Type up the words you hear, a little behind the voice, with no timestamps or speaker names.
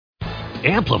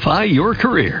Amplify your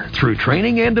career through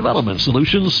training and development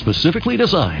solutions specifically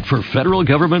designed for federal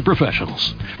government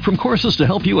professionals. From courses to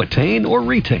help you attain or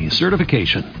retain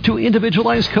certification, to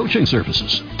individualized coaching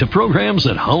services, to programs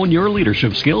that hone your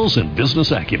leadership skills and business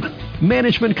acumen,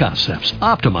 Management Concepts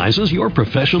optimizes your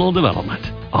professional development.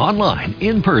 Online,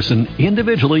 in person,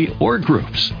 individually, or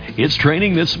groups, it's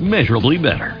training that's measurably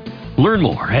better. Learn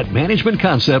more at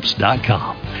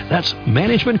managementconcepts.com. That's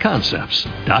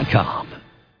managementconcepts.com.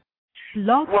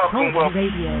 Welcome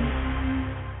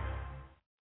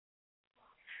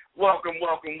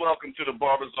to the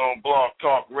BarberZone Blog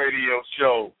Talk Radio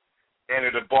Show.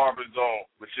 Enter the BarberZone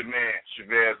with your man,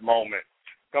 Chavez Moment.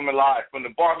 Coming live from the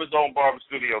BarberZone Barber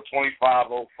Studio,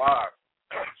 2505,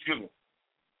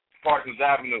 Parsons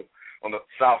Avenue on the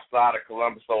south side of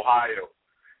Columbus, Ohio.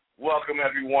 Welcome,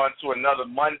 everyone, to another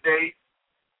Monday,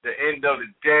 the end of the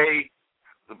day,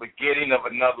 the beginning of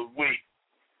another week.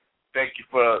 Thank you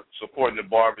for supporting the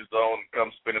BarberZone and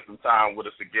come spending some time with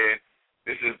us again.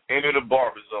 This is Enter the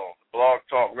BarberZone, the Blog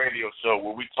Talk Radio Show,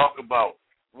 where we talk about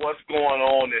what's going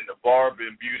on in the barber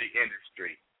and beauty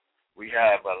industry. We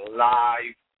have a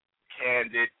live,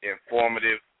 candid,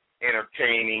 informative,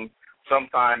 entertaining,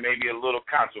 sometimes maybe a little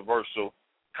controversial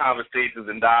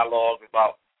conversations and dialogue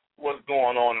about what's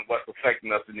going on and what's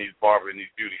affecting us in these barber and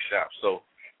these beauty shops. So,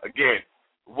 again,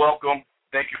 welcome.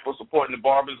 Thank you for supporting the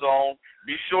BarberZone.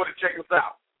 Be sure to check us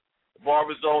out,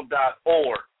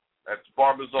 BarberZone.org. That's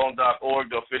BarberZone.org,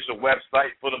 the official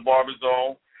website for the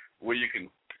BarberZone, where you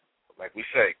can, like we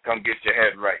say, come get your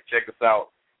head right. Check us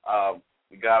out.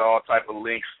 We got all type of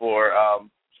links for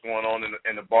what's going on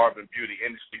in the barber and beauty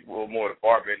industry, well, more the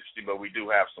barber industry, but we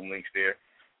do have some links there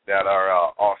that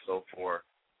are also for,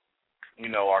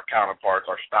 you know, our counterparts,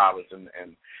 our stylists in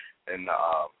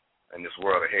this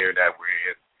world of hair that we're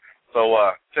in. So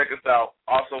check us out.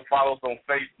 Also follow us on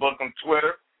Facebook, on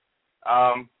Twitter.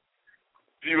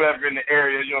 If you're ever in the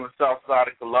area, you're on the south side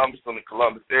of Columbus, on the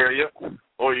Columbus area,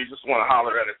 or you just want to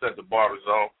holler at us at the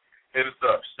BarberZone, hit us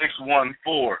up,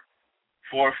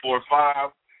 614-445-9663.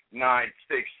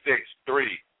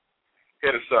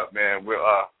 Hit us up, man. We'll,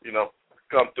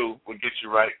 come through. We'll get you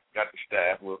right. Got the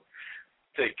staff. We'll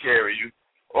take care of you.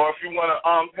 Or if you want to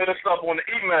hit us up on the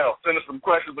email, send us some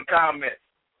questions or comments.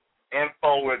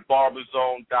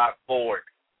 info@barberzone.org.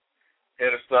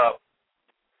 Hit us up.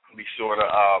 Be sure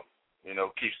to,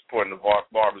 keep supporting the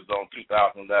BarberZone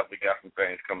 2011. We got some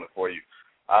things coming for you.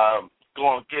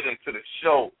 Going to get into the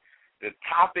show. The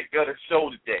topic of the show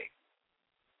today.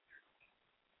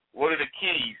 What are the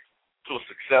keys to a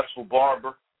successful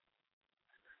barber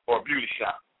or beauty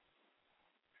shop?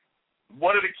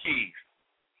 What are the keys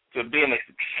to being a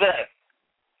success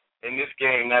in this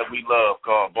game that we love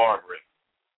called barbering?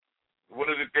 What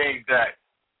are the things that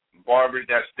barbers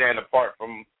that stand apart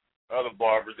from other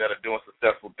barbers that are doing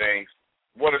successful things?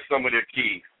 What are some of their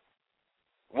keys?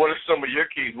 What are some of your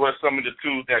keys? What are some of the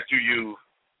tools that you use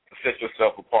to set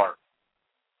yourself apart?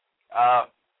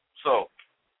 So,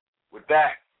 with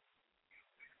that,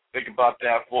 think about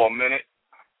that for a minute.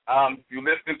 If you're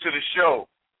listening to the show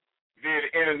via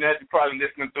the internet, you're probably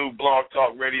listening through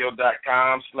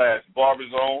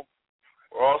blogtalkradio.com/BarberZone.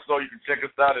 Or also, you can check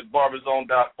us out at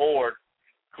barberzone.org.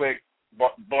 Click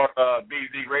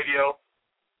BZ Radio.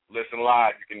 Listen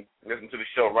live. You can listen to the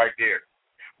show right there.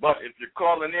 But if you're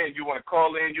calling in, you want to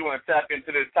call in, you want to tap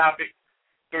into this topic,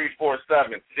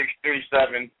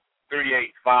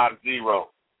 347-637-3850.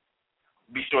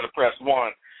 Be sure to press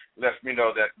 1. Lets me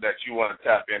know that you want to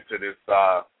tap into this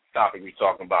topic we're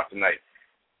talking about tonight.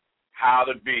 What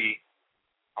are the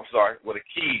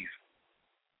keys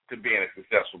to being a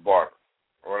successful barber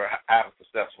or have a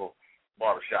successful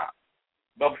barbershop?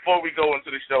 But before we go into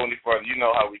the show any further, you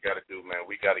know how we got to do, man.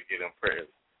 We got to get them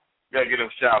prayers. We got to get them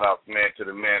shout-outs, man, to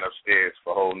the man upstairs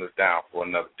for holding us down for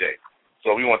another day.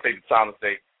 So we want to take the time to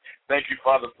say thank you,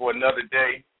 Father, for another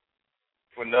day,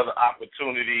 for another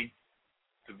opportunity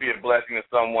to be a blessing in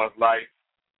someone's life.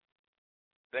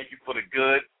 Thank you for the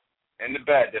good and the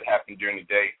bad that happened during the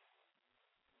day.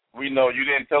 We know you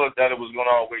didn't tell us that it was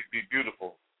going to always be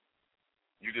beautiful.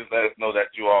 You just let us know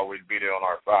that you'll always be there on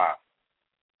our side.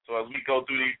 So as we go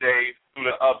through these days, through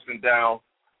the ups and downs,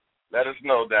 let us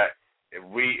know that if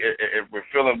we're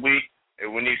feeling weak,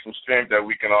 if we need some strength, that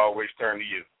we can always turn to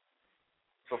you.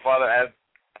 So, Father, as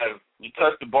you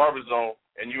touch the BarberZone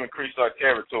and you increase our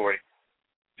territory,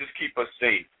 just keep us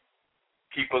safe,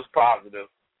 keep us positive,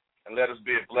 and let us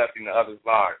be a blessing to others'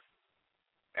 lives.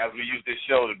 As we use this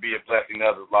show to be a blessing to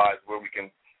others' lives, where we can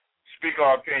speak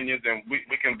our opinions and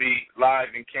we can be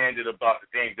live and candid about the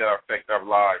things that affect our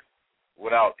lives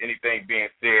without anything being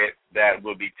said that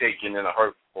will be taken in a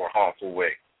hurtful or harmful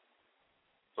way.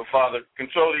 So, Father,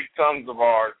 control these tongues of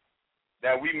ours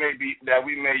that we may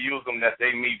use them, that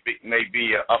they may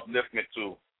be an upliftment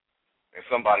to in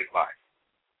somebody's life.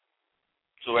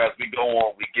 So as we go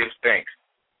on, we give thanks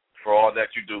for all that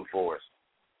you do for us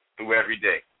through every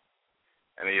day.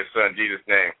 And in your son Jesus'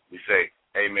 name, we say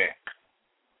amen.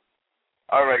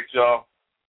 All right, y'all.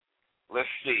 Let's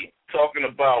see. Talking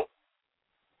about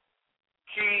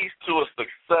keys to a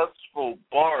successful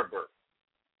barber.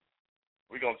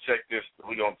 We're gonna check this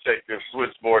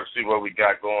switchboard to see what we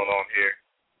got going on here.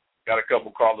 Got a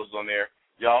couple callers on there.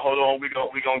 Y'all hold on, we're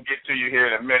gonna get to you here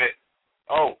in a minute.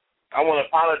 Oh, I wanna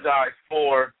apologize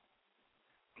for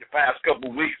the past couple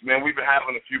of weeks, man. We've been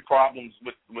having a few problems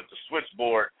with the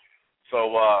switchboard,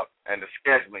 so and the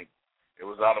scheduling. It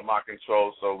was out of my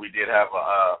control, so we did have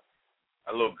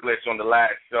a little glitch on the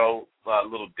last show, a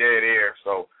little dead air.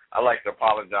 So I like to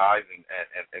apologize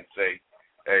and say,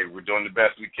 hey, we're doing the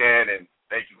best we can, and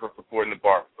thank you for supporting the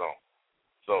BarberZone.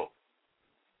 So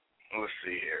let's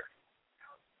see here.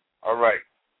 All right,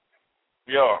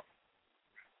 y'all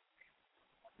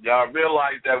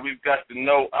realize that we've got the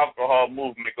no alcohol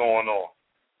movement going on.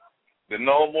 The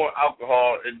no more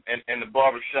alcohol in the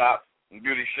barbershop and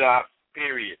beauty shops,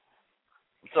 period.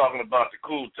 I'm talking about the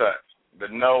cool touch, the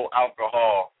no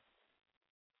alcohol,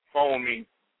 foaming,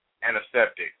 and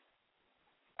aseptic.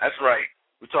 That's right.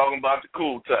 We're talking about the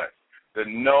cool touch, the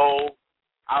no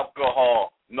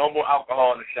alcohol, no more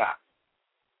alcohol in the shop.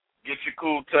 Get your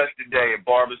cool touch today at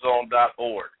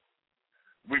BarberZone.org.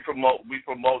 We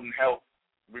promoting health.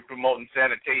 We promoting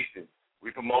sanitation.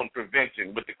 We promoting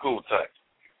prevention with the cool touch.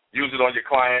 Use it on your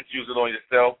clients. Use it on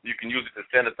yourself. You can use it to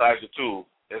sanitize your tools.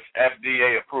 It's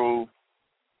FDA approved.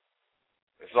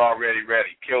 It's already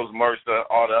ready. Kills MRSA,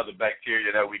 all the other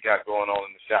bacteria that we got going on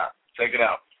in the shop. Check it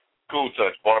out. Cool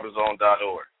touch,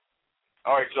 BarberZone.org.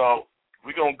 All right, y'all.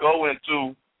 We're going to go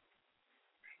into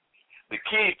the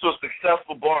key to a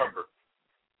successful barber.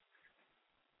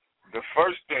 The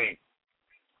first thing,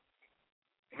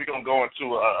 we're going to go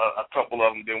into a couple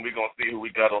of them, then we're going to see who we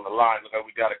got on the line. Look like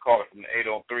we got a caller from the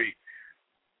 803.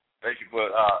 Thank you for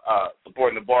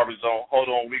supporting the BarberZone. Hold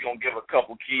on, we're going to give a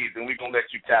couple keys, and we're going to let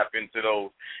you tap into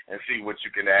those and see what you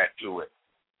can add to it.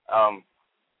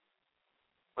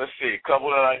 Let's see. A couple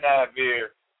that I have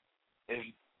here is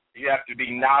you have to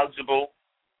be knowledgeable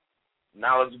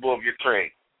of your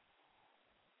trade.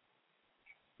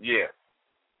 Yeah.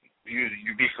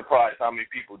 You'd be surprised how many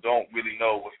people don't really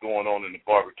know what's going on in the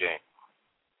barber game.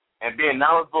 And being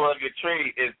knowledgeable of your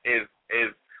trade is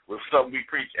with something we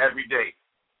preach every day.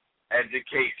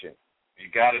 Education. You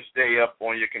got to stay up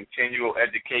on your continual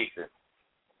education.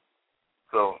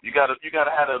 So you got to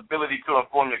have the ability to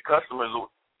inform your customers,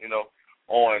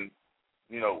 on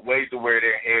ways to wear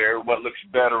their hair, what looks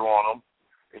better on them.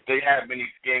 If they have any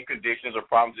skin conditions or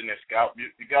problems in their scalp, you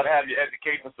got to have your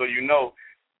education so you know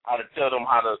how to tell them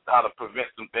how to prevent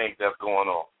some things that's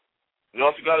going on. You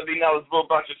also got to be knowledgeable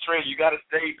about your trade. You got to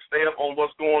stay up on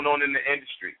what's going on in the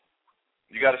industry.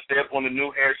 You got to stay up on the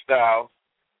new hairstyles,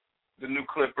 the new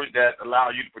clippers that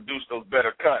allow you to produce those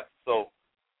better cuts. So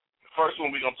the first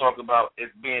one we're going to talk about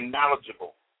is being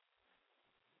knowledgeable.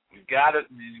 You gotta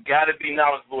be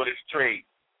knowledgeable of this trade.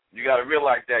 You got to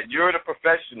realize that you're the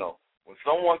professional. When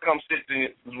someone comes to sit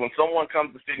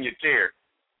in your chair,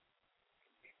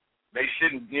 they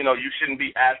shouldn't, you shouldn't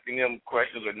be asking them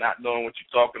questions or not knowing what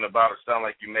you're talking about or sound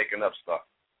like you're making up stuff.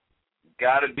 You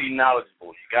got to be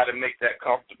knowledgeable. You got to make that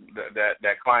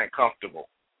client comfortable.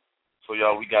 So,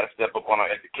 y'all, we got to step up on our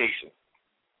education.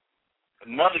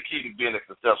 Another key to being a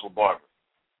successful barber,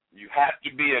 you have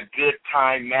to be a good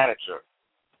time manager.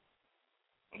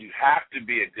 You have to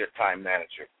be a good time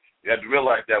manager. You have to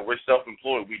realize that we're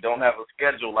self-employed. We don't have a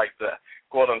schedule like the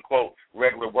quote-unquote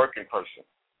regular working person.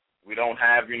 We don't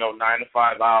have, 9 to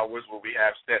 5 hours where we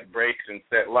have set breaks and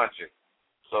set lunches.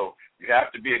 So you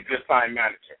have to be a good time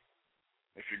manager.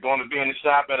 If you're going to be in the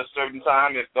shop at a certain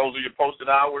time, if those are your posted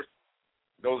hours,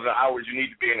 those are the hours you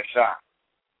need to be in the shop.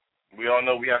 We all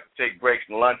know we have to take breaks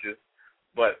and lunches,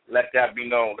 but let that be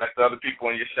known. Let the other people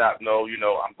in your shop know,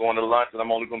 I'm going to lunch and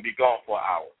I'm only going to be gone for an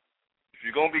hour. If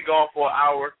you're going to be gone for an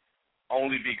hour,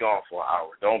 only be gone for an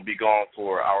hour. Don't be gone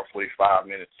for an hour, 45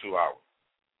 minutes, 2 hours.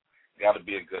 You got to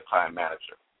be a good time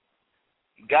manager.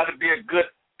 You got to be a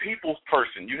good people's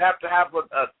person. You have to have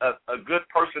a good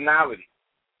personality.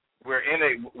 We're in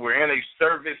a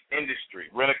service industry.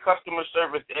 We're in a customer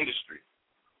service industry.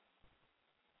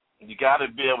 You got to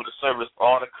be able to service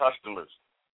all the customers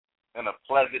in a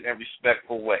pleasant and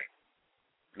respectful way.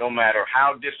 No matter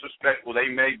how disrespectful they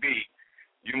may be,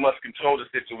 you must control the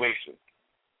situation.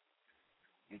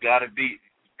 You got to be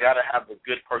got to have a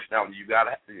good personality. You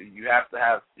have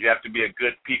to be a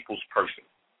good people's person.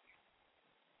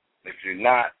 If you're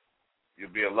not, you'll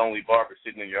be a lonely barber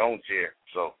sitting in your own chair.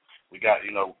 So we got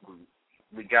to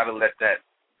let that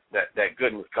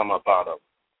goodness come up out of it.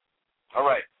 All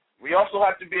right. We also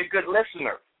have to be a good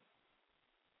listener.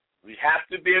 We have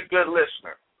to be a good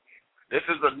listener. This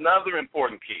is another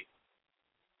important key.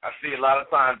 I see a lot of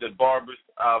times that barbers,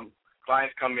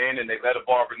 clients come in and they let a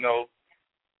barber know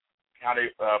how they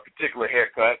particular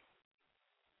haircut,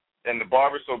 and the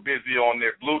barber's so busy on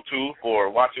their Bluetooth or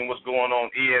watching what's going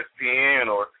on ESPN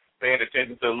or paying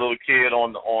attention to a little kid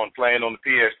on playing on the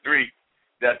PS3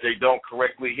 that they don't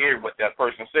correctly hear what that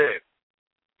person said.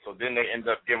 So then they end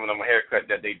up giving them a haircut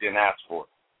that they didn't ask for.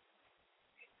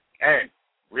 And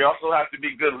we also have to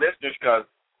be good listeners because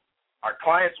our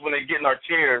clients, when they get in our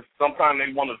chairs, sometimes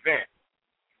they want to vent.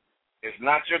 It's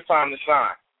not your time to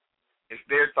shine. It's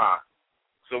their time.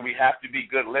 So we have to be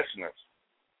good listeners.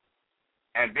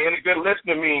 And being a good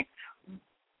listener means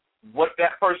what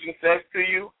that person says to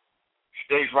you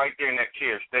stays right there in that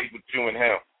chair, stays with you and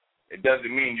him. It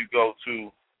doesn't mean you go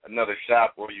to another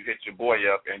shop or you hit your boy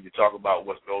up and you talk about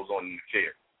what goes on in the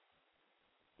chair.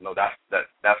 No, that's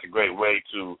a great way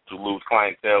to lose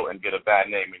clientele and get a bad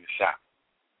name in the shop.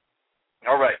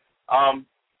 All right,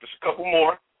 just a couple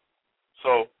more.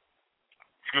 So,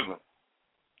 excuse me.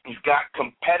 You've got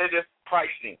competitive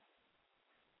pricing.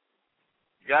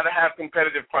 You got to have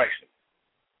competitive pricing.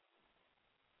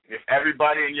 If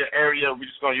everybody in your area, we're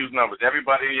just going to use numbers,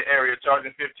 everybody in your area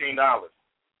charging $15,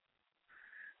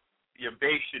 your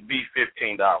base should be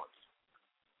 $15.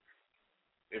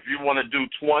 If you want to do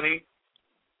 20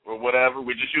 or whatever,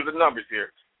 we're just using numbers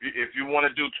here. If you want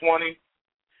to do 20,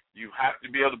 you have to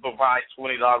be able to provide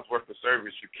 $20 worth of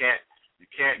service. You can't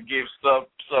give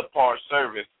subpar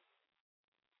service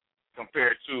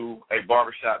compared to a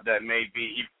barbershop that may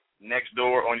be next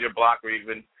door on your block or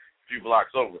even a few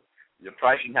blocks over. Your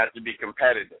pricing has to be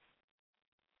competitive,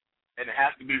 and it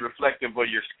has to be reflective of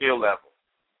your skill level.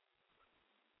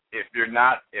 If you're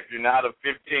not a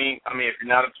 $20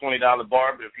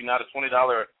 barber, if you're not a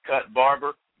 $20 cut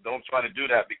barber, don't try to do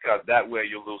that because that way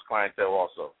you'll lose clientele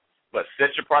also. But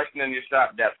set your pricing in your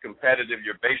shop that's competitive,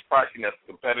 your base pricing that's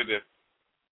competitive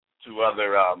to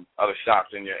other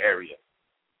shops in your area,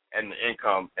 and the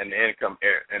income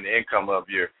of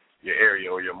your area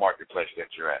or your marketplace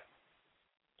that you're at.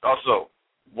 Also,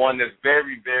 one that's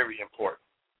very, very important.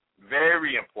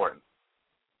 Very important.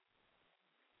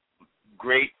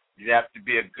 Great, you have to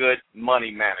be a good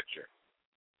money manager.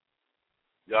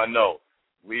 Y'all know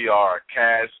we are a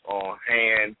cash on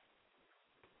hand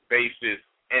basis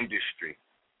industry.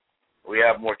 We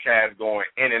have more cash going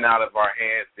in and out of our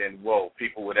hands than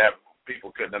people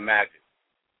couldn't imagine.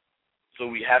 So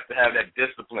we have to have that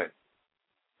discipline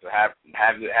to have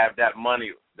that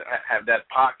money, have that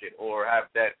pocket, or have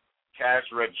that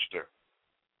cash register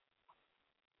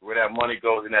where that money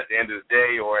goes, and at the end of the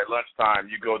day or at lunchtime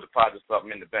you go deposit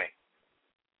something in the bank.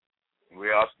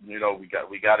 We also, we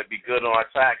got to be good on our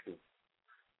taxes.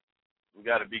 We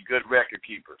got to be good record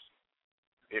keepers.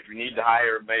 If you need to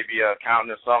hire maybe an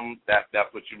accountant or something, that's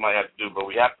what you might have to do. But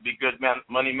we have to be good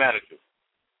money managers.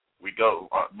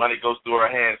 Money goes through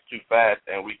our hands too fast,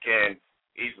 and we can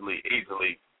easily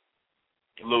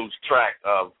lose track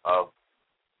of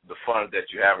the funds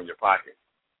that you have in your pocket.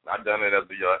 I've done it as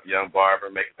a young barber,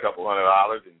 make a couple $100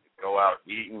 and go out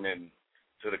eating and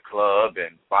to the club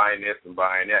and buying this and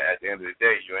buying that. At the end of the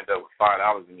day, you end up with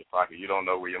 $5 in your pocket. You don't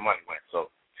know where your money went.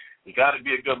 So you got to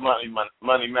be a good money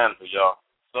manager, y'all.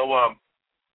 So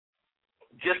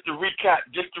just to recap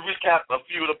a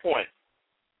few of the points.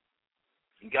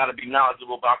 You got to be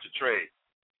knowledgeable about your trade.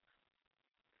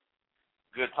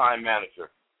 Good time manager.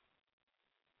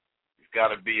 You've got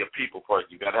to be a people person.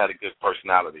 You've got to have a good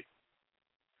personality.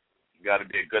 You got to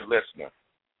be a good listener.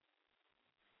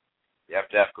 You have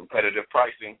to have competitive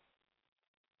pricing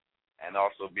and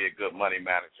also be a good money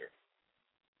manager.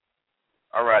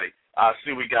 All righty. I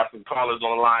see we got some callers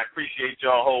on the line. Appreciate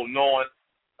y'all holding on.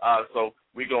 So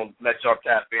we're going to let y'all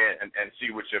tap in and see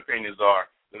what your opinions are.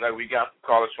 Like we got some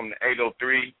callers from the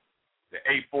 803, the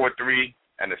 843,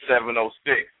 and the 706.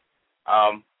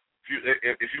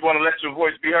 If you want to let your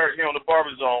voice be heard here on the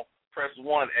BarberZone, press 1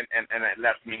 and it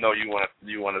lets me know you want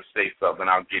to say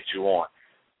something. I'll get you on.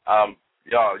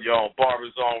 Y'all on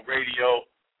BarberZone Radio.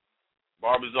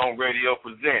 BarberZone Radio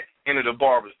presents Enter the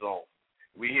BarberZone.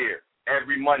 We here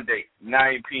every Monday, 9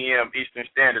 p.m. Eastern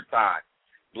Standard Time.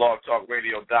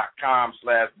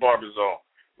 blogtalkradio.com/BarberZone.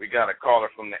 We got a caller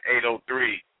from the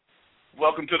 803.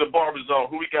 Welcome to the BarberZone.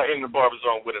 Who we got in the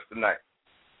BarberZone with us tonight?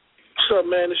 What's up,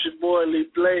 man? It's your boy, Lee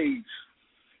Blades.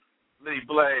 Lee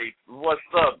Blaze, what's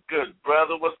up, good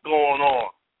brother? What's going on?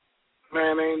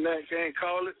 Man, ain't that can't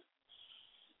call it.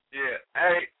 Yeah.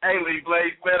 Hey, Lee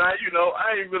Blaze, man. I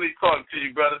ain't really talking to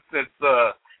you, brother, since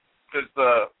we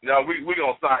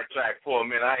gonna sidetrack for a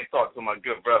minute. I ain't talked to my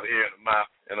good brother here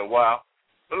in a while.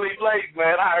 But Lee Blaze,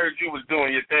 man, I heard you was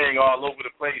doing your thing all over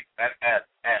the place at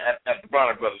the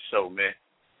Bronner Brothers show, man.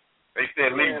 They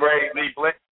said Lee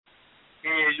Blaze.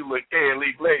 Yeah, you look there.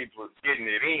 Lee Blaze was getting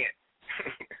it in.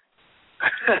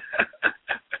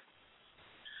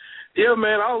 Yeah,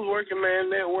 man, I was working, man,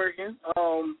 networking.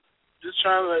 Just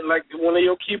trying to, like, one of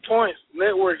your key points,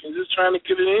 networking, just trying to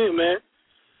get it in, man.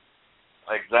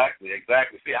 Exactly.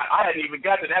 See, I hadn't even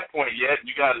got to that point yet.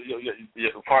 You got as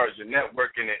far as your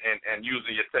networking and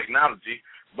using your technology.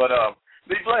 But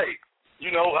Lee Blaze,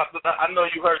 I know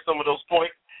you heard some of those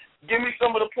points. Give me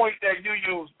some of the points that you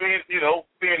use, being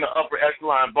the upper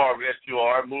echelon barber that you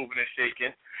are, moving and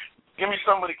shaking. Give me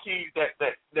some of the keys that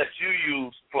you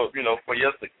use for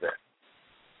your success.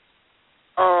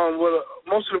 Well,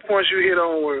 most of the points you hit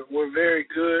on were very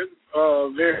good,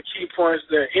 very key points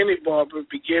that any barber,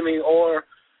 beginning or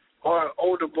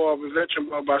older barber, veteran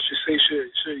barber, I should say,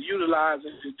 should utilize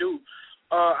and to do.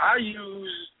 I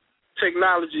use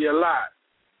technology a lot,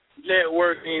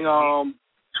 networking,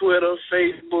 Twitter,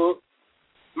 Facebook,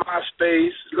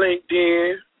 MySpace,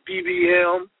 LinkedIn,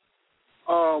 BBM.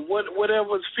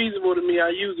 Whatever's feasible to me, I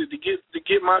use it to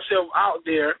get myself out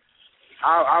there.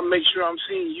 I'll make sure I'm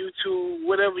seeing YouTube,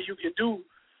 whatever you can do.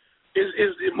 Is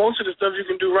most of the stuff you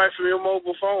can do right from your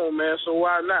mobile phone, man. So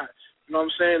why not? You know what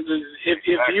I'm saying? If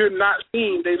you're not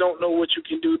seen, they don't know what you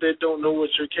can do. They don't know what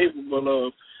you're capable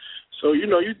of. So you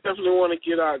definitely want to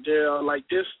get out there like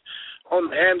this. On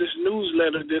the Anderson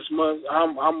newsletter this month,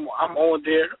 I'm on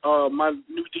there. My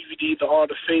new DVD, The Art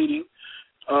of Fading,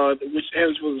 which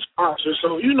Anderson was a sponsor.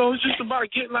 So it's just about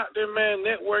getting out there, man,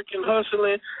 networking,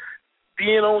 hustling.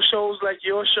 Being on shows like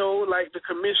your show, like the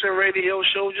Commission Radio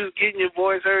show, just getting your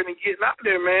voice heard and getting out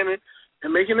there, man, and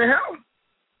making it happen.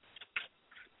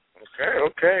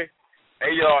 Okay.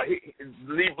 Hey, y'all,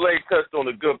 Lee Blaze touched on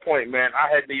a good point, man.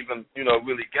 I hadn't even,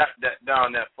 really got that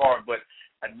down that far, but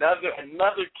another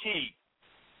key,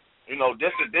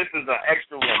 this is an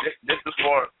extra one. This is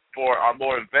for our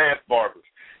more advanced barbers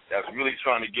that's really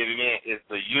trying to get it in, is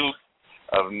the use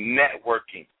of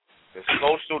networking, the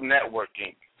social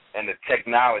networking, and the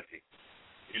technology.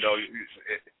 If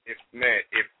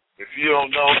you're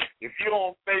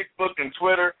on Facebook and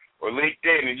Twitter or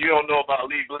LinkedIn and you don't know about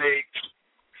Lee Blaze,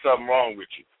 something wrong with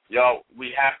you. Y'all,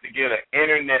 we have to get an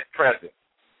internet presence.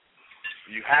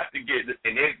 You have to get,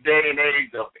 in this day and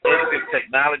age of instant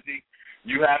technology,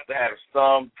 you have to have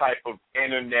some type of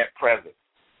internet presence.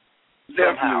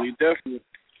 Definitely.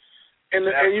 And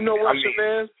you know what,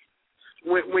 Chavez?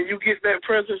 When you get that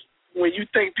presence, when you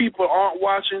think people aren't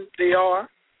watching, they are.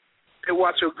 They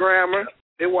watch your grammar.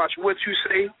 They watch what you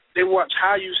say. They watch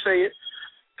how you say it.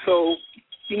 So,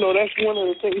 that's one of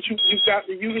the things you got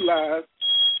to utilize.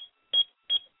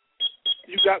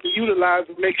 You got to utilize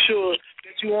to make sure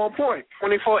that you're on point,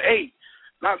 24/8.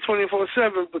 Not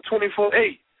 24/7, but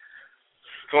 24/8.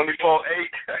 24/8.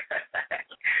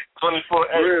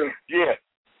 24/8. Yeah.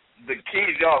 The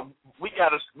keys, y'all, we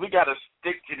gotta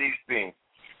stick to these things.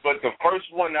 But the first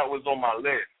one that was on my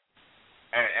list,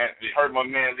 and you heard my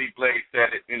man Lee Blaze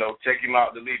said it, check him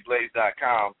out at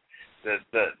LeeBlaze.com.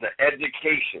 The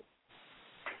education.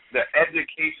 The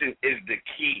education is the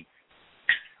key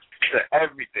to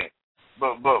everything.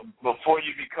 But before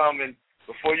you can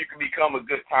become a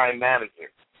good time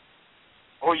manager,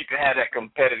 or you can have that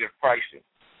competitive pricing,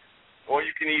 or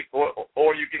you can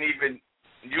even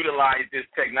utilize this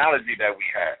technology that we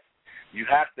have. You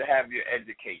have to have your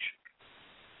education.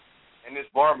 In this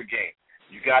barber game,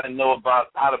 you got to know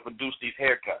about how to produce these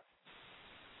haircuts.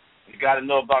 You got to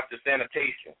know about the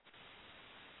sanitation.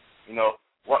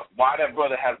 Why that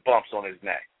brother has bumps on his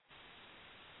neck.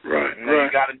 Right.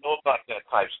 You got to know about that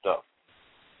type stuff.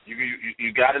 You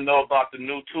got to know about the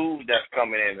new tools that's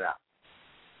coming in now.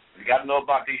 You got to know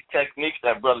about these techniques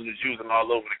that brothers is using all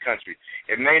over the country.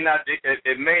 It may not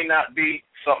be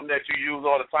something that you use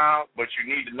all the time, but you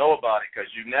need to know about it because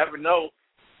you never know.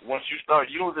 Once you start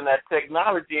using that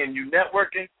technology and you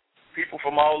networking, people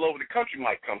from all over the country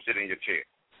might come sit in your chair.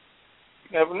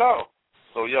 You never know.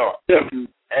 So, y'all,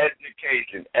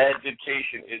 education is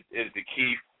the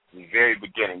key from the very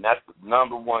beginning. That's the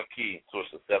number one key to a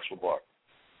successful barber.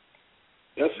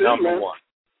 That's number it, man. one.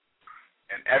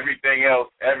 And everything else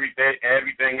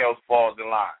falls in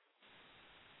line.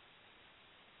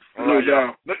 All right,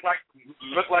 y'all. Look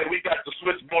like we got the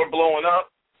switchboard blowing up.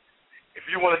 If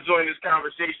you want to join this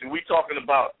conversation, we're talking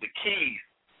about the keys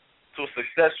to a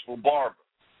successful barber.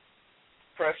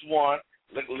 Press 1.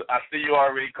 Look, I see you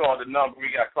already called the number.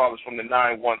 We got callers from the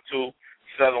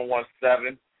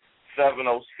 912-717-706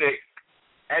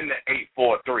 and the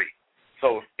 843.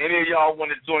 So if any of y'all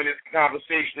want to join this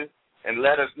conversation and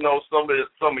let us know some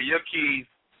of your keys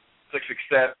to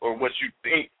success or what you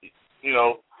think,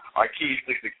 are keys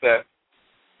to success,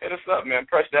 hit us up, man.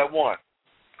 Press that 1.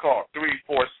 Call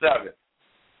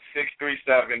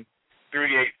 347-637-3850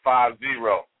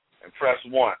 and press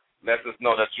 1. Let us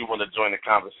know that you want to join the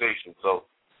conversation. So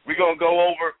we're going to go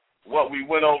over what we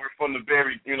went over from the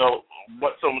very,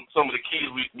 what some of the keys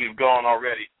we've gone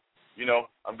already.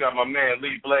 I've got my man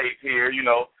Lee Blades here,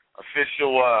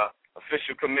 official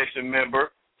commission member.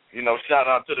 Shout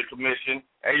out to the commission.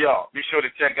 Hey, y'all, be sure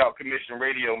to check out Commission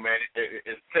Radio, man.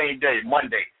 It's same day,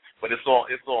 Monday, but it's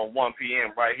on 1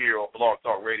 p.m. right here on Blog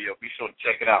Talk Radio. Be sure to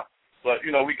check it out. But,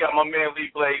 we got my man Lee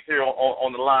Blades here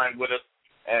on the line with us,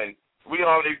 and we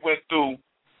already went through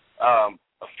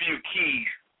a few keys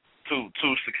to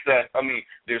success. I mean,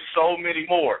 there's so many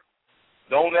more.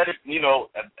 Don't let it,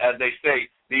 as they say,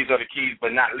 these are the keys,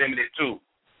 but not limited to.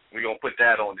 We're gonna put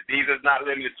that on it. These are not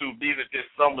limited to. These are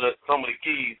just some of the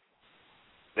keys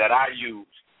that I use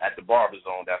at the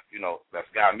BarberZone. That's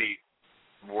got me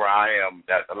where I am.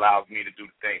 That allows me to do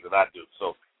the things that I do.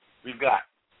 So you got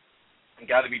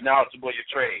to be knowledgeable of your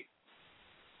trade.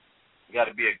 You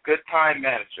got to be a good time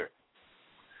manager.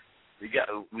 We've got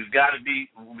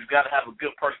to have a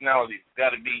good personality. We've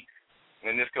got to be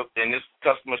in this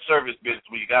customer service business.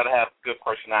 We got to have a good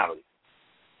personality,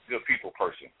 good people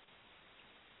person.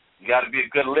 You got to be a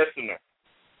good listener.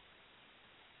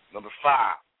 Number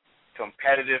 5,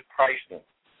 competitive pricing.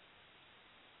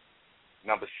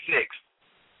 Number 6,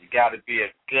 you got to be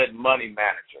a good money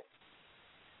manager.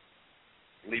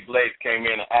 Lee Blades came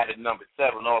in and added number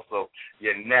 7 also,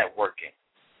 your networking.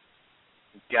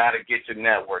 You got to get your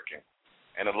networking.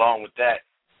 And along with that,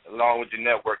 along with your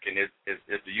networking is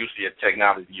the use of your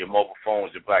technology, your mobile phones,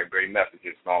 your BlackBerry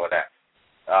messages, and all of that.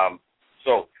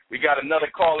 So we got another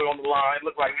caller on the line.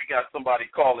 Look like we got somebody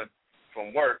calling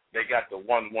from work. They got the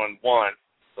 111,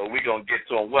 so we're going to get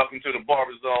to them. Welcome to the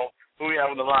BarberZone. Who we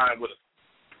have on the line with us?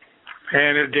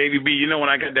 And it's JDB. When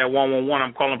I got that 111,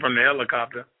 I'm calling from the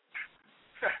helicopter.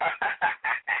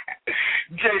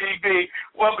 JDB,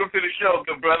 welcome to the show,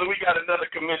 good brother. We got another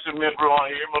commission member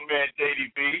on here, my man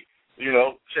JDB,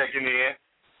 checking in.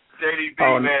 JDB,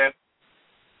 man,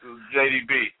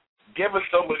 JDB, give us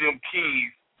some of them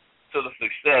keys to the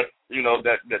success,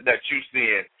 that you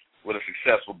seeing with a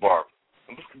successful barber.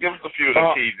 Give us a few of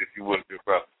the keys, if you would, good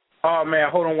brother. Oh, man,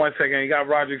 hold on 1 second. You got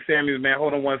Roger Samuels, man.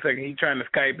 Hold on 1 second. He's trying to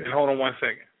Skype in. Hold on 1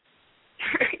 second.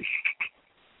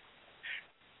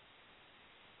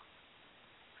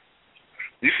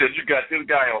 You said you got this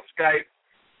guy on Skype?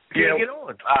 Yeah. Get on.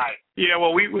 All right. Yeah,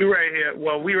 well, we right here.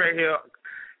 Well, we right here,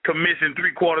 commission,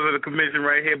 3/4 of the commission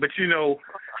right here. But,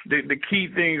 the key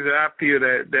things that I feel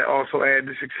that also add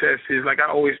to success is, like I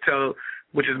always tell,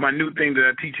 which is my new thing that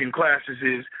I teach in classes,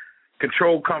 is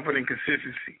control, comfort, and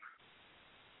consistency.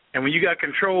 And when you got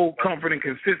control, comfort, and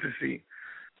consistency,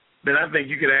 then I think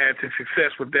you could add to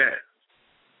success with that.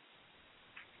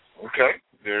 Okay,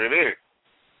 there it is.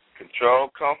 Control,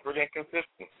 comfort, and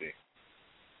consistency.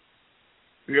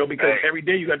 Because every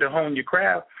day you got to hone your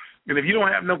craft. And if you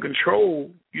don't have no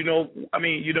control,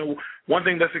 one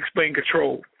thing, let's explain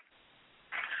control.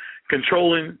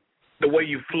 Controlling the way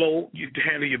you flow, you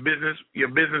handle your business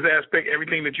aspect,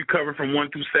 everything that you cover from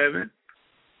 1 through 7.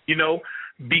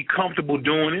 Be comfortable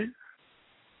doing it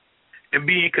and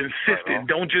being consistent.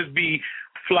 Don't just be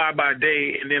fly by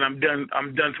day and then I'm done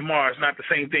tomorrow. It's not the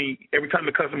same thing. Every time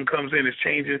the customer comes in, it's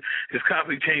changing. It's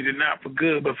constantly changing, not for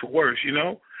good but for worse.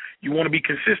 You want to be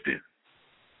consistent.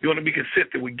 You want to be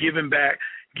consistent with giving back,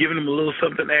 giving them a little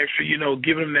something extra,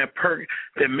 giving them that perk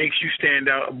that makes you stand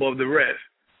out above the rest.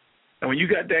 And when you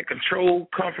got that control,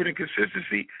 comfort, and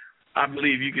consistency, I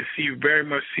believe you can very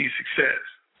much see success.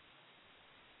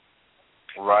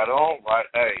 Right on. Right.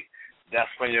 Hey,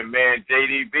 that's from your man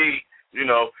JDB.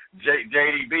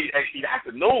 JDB. Actually, that's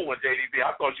a new one, JDB.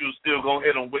 I thought you was still gonna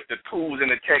hit him with the tools and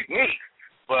the techniques.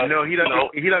 But he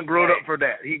done grown up for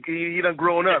that. He done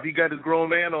grown up. He got his grown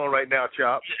man on right now,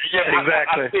 Chop. Yeah,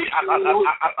 exactly.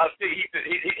 I see.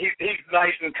 He's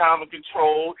nice and calm and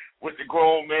controlled with the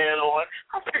grown man on.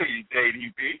 I feel you,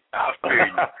 JDB. I feel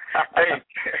you.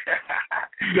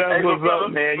 That's what's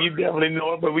up, man. You definitely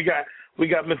know it. But we got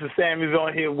Mr. Samuels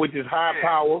on here, which is high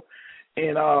power,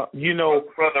 and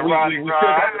Brother Roddy,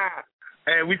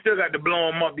 we still got to blow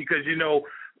him up because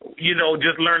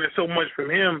just learning so much from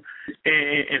him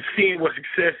and seeing what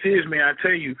success is, man. I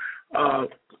tell you,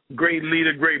 great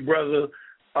leader, great brother,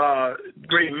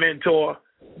 great mentor,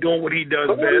 doing what he does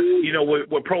best,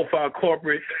 with Profile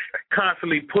Corporate,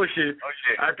 constantly pushing.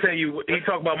 I tell you, he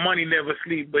talk about money never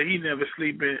sleep, but he never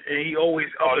sleeping, and he always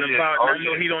up and about. And I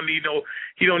know he don't need no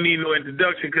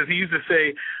introduction, because he used to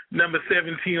say number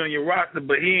 17 on your roster,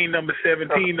 but he ain't number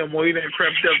 17 no more. He done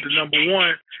crept up to number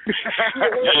 1.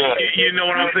 You know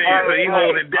what I'm saying? So he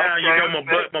holding it down.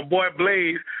 My boy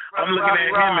Blaze, I'm looking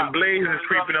at him, and Blaze is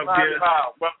creeping up there.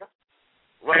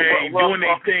 Doing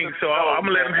their thing, so I'm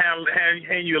gonna let him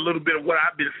hand you a little bit of what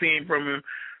I've been seeing from him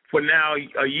for now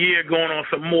a year, going on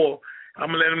some more.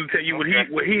 I'm gonna let him tell you what his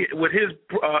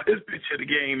picture of the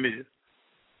game is.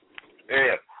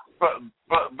 Yeah,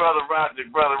 brother Roger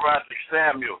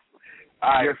Samuel.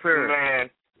 Yes, sir.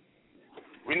 Man,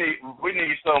 we need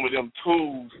some of them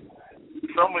tools,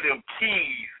 some of them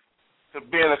keys to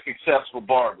being a successful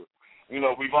barber.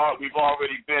 We've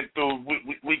already been through.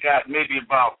 We got maybe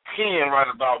about 10 right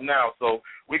about now. So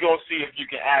we're gonna see if you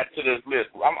can add to this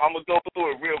list. I'm gonna go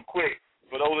through it real quick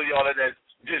for those of y'all that's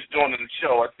just joining the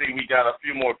show. I see we got a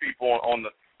few more people on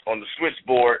the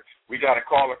switchboard. We got a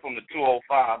caller from the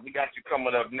 205. We got you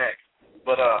coming up next.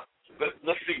 But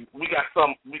let's see. We got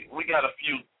a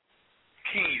few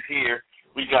keys here.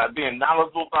 We got being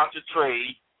knowledgeable about your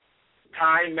trade,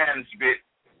 time management.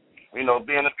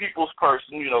 Being a people's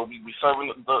person, we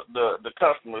serving the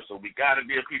customers, so we got to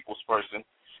be a people's person.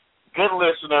 Good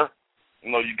listener,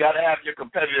 you got to have your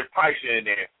competitive pricing in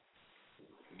there.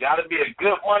 You got to be a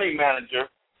good money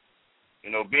manager,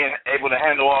 being able to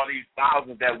handle all these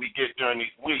thousands that we get during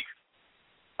these weeks.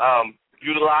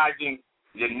 Utilizing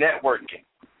your networking.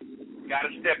 You got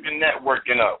to step your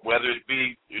networking up, whether it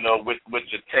be, with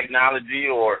your technology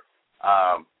or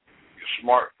your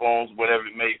smartphones, whatever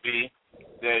it may be.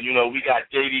 Then, we got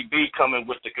JDB coming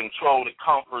with the control, the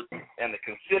comfort, and the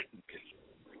consistency.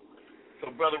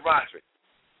 So, Brother Roderick,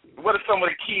 what are some of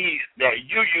the keys that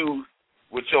you use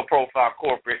with your Profile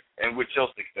Corporate and with your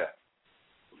success?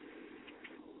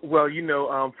 Well,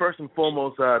 first and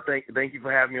foremost, thank you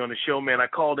for having me on the show, man. I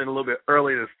called in a little bit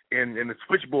earlier, and the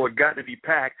switchboard got to be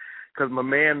packed because my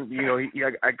man,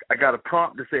 I got a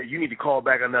prompt that said you need to call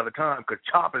back another time because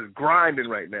Chop is grinding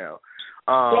right now.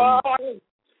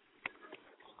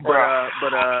 But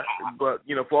for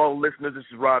all the listeners, this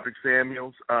is Roderick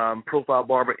Samuels, Profile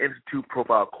Barber Institute,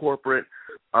 Profile Corporate.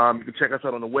 You can check us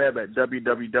out on the web at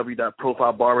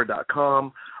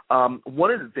www.profilebarber.com.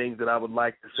 One of the things that I would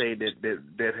like to say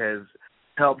that has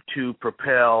helped to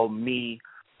propel me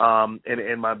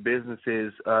and my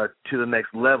businesses to the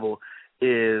next level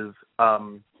is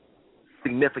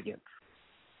significance.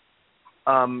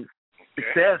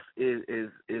 Success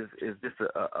is just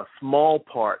a small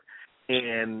part.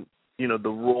 And the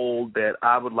role that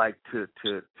I would like to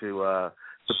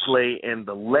play in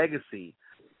the legacy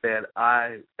that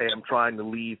I am trying to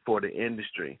leave for the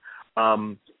industry.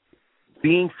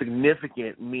 Being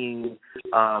significant means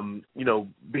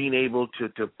being able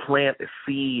to plant a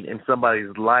seed in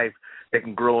somebody's life that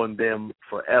can grow in them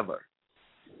forever.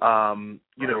 One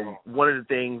of the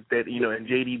things that and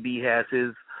JDB has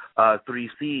his 3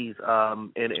 C's,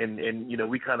 and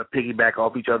we kind of piggyback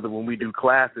off each other when we do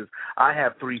classes. I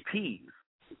have 3 P's.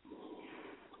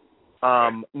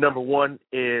 Number 1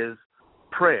 is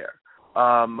prayer.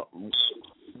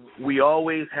 We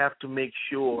always have to make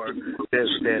sure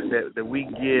that we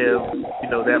give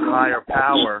that higher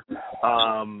power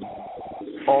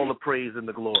all the praise and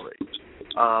the glory.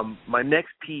 My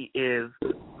next P is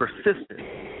persistence.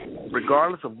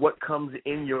 Regardless of what comes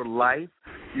in your life,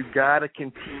 you got to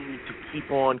continue to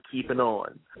keep on keeping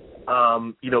on.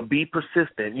 Be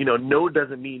persistent. No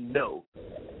doesn't mean no.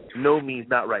 No means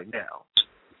not right now.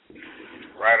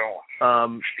 Right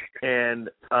on.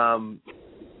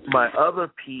 My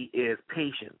other P is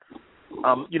patience.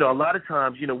 A lot of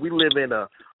times, we live in a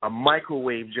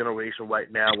microwave generation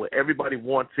right now where everybody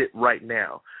wants it right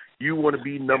now. You want to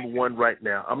be number 1 right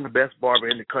now. I'm the best barber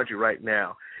in the country right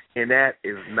now. And that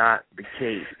is not the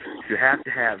case. You have to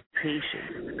have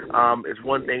patience. It's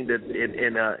one thing that,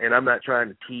 and I'm not trying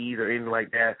to tease or anything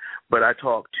like that, but I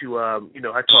talk to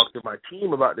my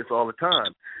team about this all the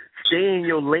time. Stay in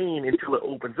your lane until it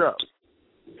opens up.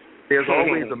 There's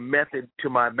always a method to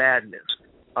my madness.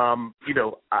 I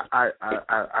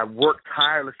work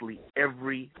tirelessly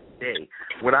every day.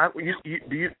 When I'm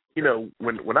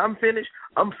finished,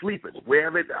 I'm sleeping.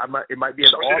 Wherever it might be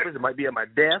at the office, it might be at my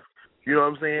desk. You know what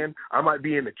I'm saying? I might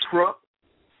be in the truck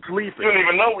sleeping. You don't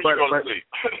even know where you're going to sleep.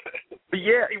 But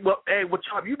yeah,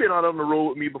 Chop, you've been out on the road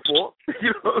with me before.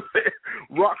 You know what I'm saying?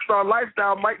 Rockstar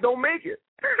lifestyle don't make it.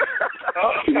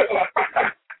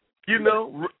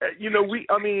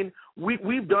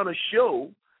 We've done a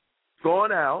show,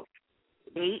 gone out,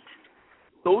 ate,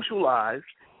 socialized,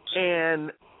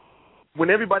 and when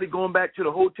everybody going back to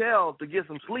the hotel to get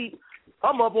some sleep,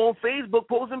 I'm up on Facebook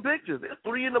posting pictures. It's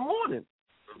 3 a.m. Man,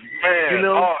 you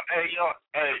know?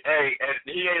 Hey,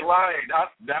 he ain't lying.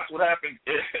 That's what happened.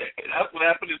 That's what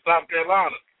happened in South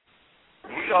Carolina.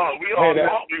 We all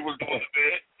thought we was going to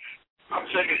bed. I'm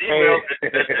checking emails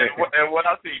and what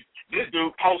I see, this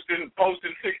dude posting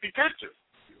 60 pictures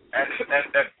at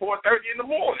 4:30 in the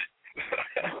morning.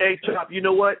 Hey, Chop, you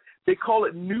know what? They call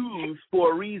it news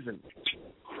for a reason.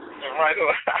 Right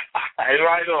on.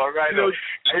 Right on.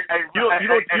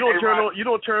 You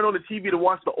don't turn on the TV to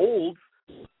watch the olds.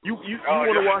 You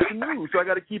want to watch the news, so I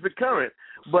got to keep it current.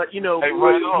 But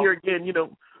here again,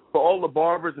 for all the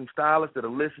barbers and stylists that are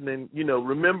listening,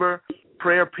 remember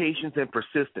prayer, patience, and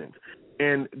persistence,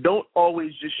 and don't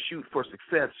always just shoot for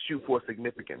success. Shoot for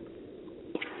significance.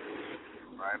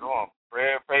 Right on.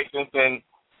 Prayer, patience, and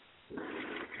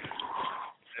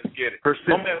let's get it.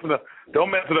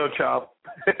 Don't mess it up, child.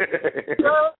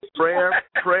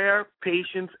 prayer,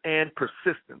 patience, and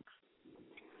persistence.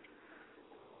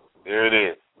 There it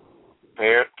is.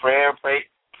 Prayer,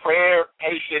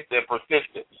 patience, and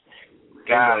persistence.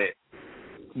 Got it.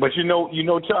 But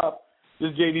Chop,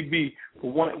 this JDB.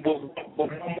 One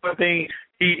more thing,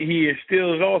 he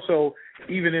instills also,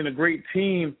 even in a great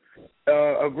team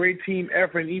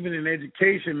effort, and even in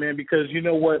education, man. Because you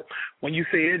know what, when you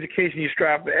say education, you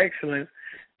strive for excellence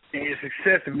and your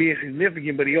success and being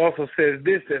significant. But he also says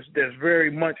this: that's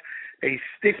very much a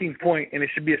sticking point, and it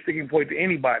should be a sticking point to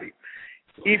anybody.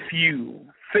 If you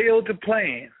fail to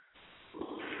plan,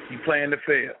 you plan to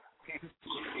fail.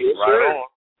 Right on.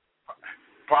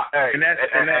 And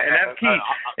that's key.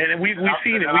 And we've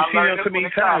seen it. We've seen it so many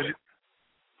times.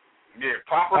 Yeah,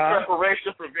 proper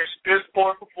preparation prevents piss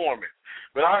poor performance.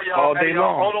 But all day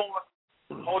long.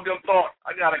 Hold them thoughts.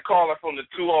 I got a caller from the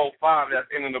 205 that's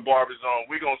in the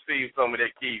BarberZone. We're going to see some of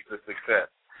their keys to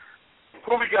success.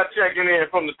 Who we got checking in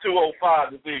from the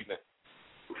 205 this evening?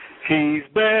 He's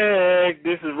back.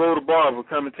 This is Rhoda Barber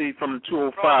coming to you from the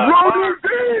 205. Rhoda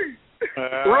D!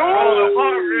 Rhoda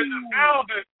Barber in the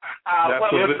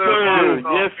building.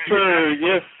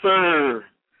 Yes, sir.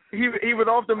 He went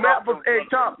off the map. Hey,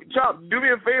 Chop, do me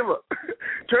a favor.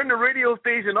 Turn the radio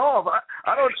station off.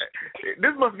 I don't.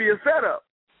 This must be a setup.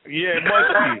 Yeah, it must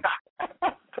be.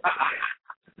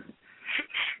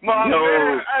 Man,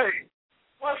 hey,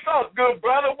 what's up, good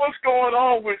brother? What's going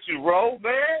on with you, bro,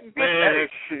 man? Man,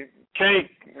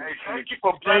 thank you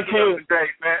for blessing us today,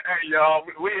 man. Hey, y'all,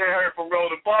 we ain't heard from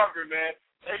Rhoda Barber, man.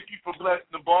 Thank you for blessing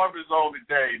the BarberZone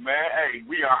today, man. Hey,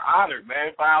 we are honored,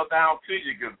 man. Bow down to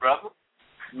you, good brother.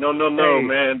 No,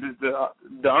 man.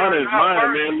 The honor is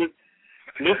mine, man.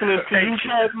 Listening to you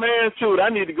guys, man, shoot, I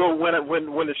need to go when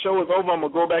the show is over. I'm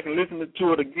gonna go back and listen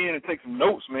to it again and take some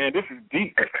notes, man. This is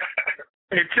deep.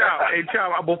 Hey,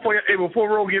 Chow. Before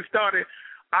Ro gets started,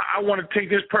 I want to take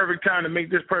this perfect time to make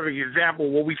this perfect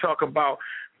example where we talk about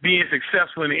being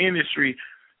successful in the industry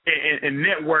and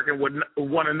networking with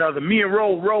one another. Me and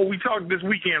Ro, we talked this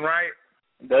weekend, right?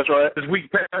 That's right. This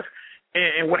week passed,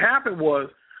 and what happened was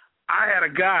I had a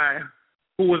guy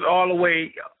who was all the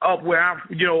way up where I'm,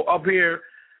 up here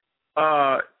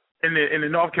in the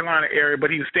North Carolina area, but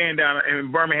he was staying down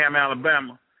in Birmingham,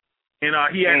 Alabama, and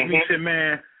he asked me, he said,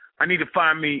 "Man, I need to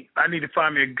find me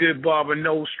a good barber,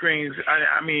 no strings."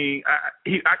 I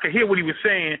could hear what he was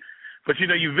saying, but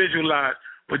you visualize.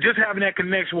 But just having that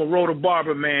connection with Rhoda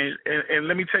Barber, man, and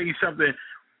let me tell you something.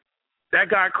 That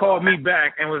guy called me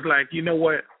back and was like, you know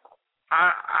what?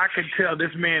 I can tell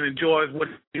this man enjoys what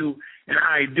he do and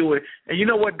how he do it. And you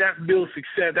know what? That builds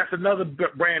success. That's another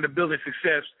brand of building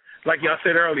success. Like y'all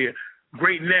said earlier,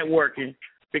 great networking.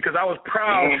 Because I was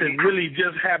proud to really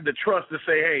just have the trust to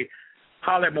say, hey,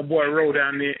 holler at my boy Ro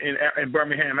down there in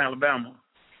Birmingham, Alabama.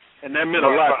 And that meant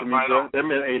a lot to me, bro. That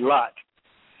meant a lot.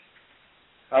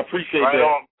 I appreciate that.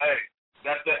 On. Hey,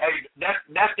 that's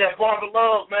that barber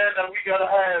love, man, that we gotta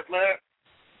have, man.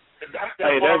 That's that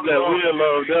real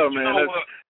love, though, man.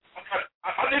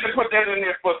 I need to put that in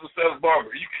there for success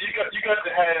barber. You got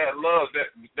to have that love,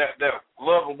 that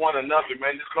love of one another,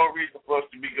 man. There's no reason for us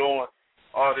to be going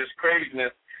all this craziness.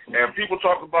 And people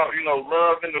talk about,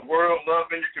 love in the world,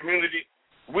 love in the community.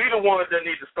 We the ones that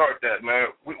need to start that,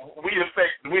 man. We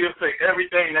affect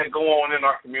everything that go on in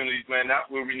our communities, man. That's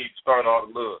where we need to start all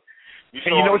the love. And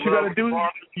you know what you got to do?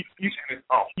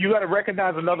 You got to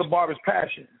recognize another barber's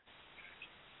passion.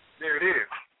 There it is.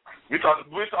 We talked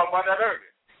about that earlier.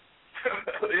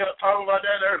 Talking about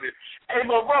that earlier. Hey,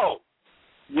 Ro.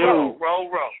 Yo. Ro.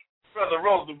 Brother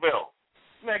Roosevelt.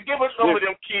 Man, give us some of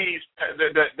them keys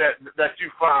that you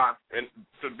find and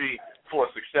to be for a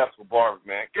successful barber,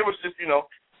 man. Give us just,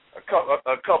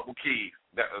 a couple keys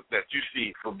that you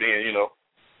see for being,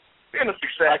 being a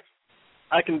success.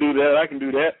 I can do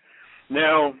that.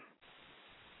 Now,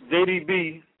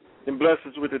 JDB then blessed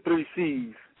us with the 3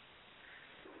 C's.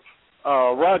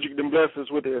 Roderick then blessed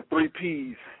us with the 3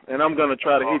 P's, and I'm gonna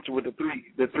try to hit you with the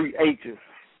 3 H's.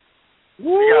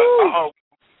 Woo!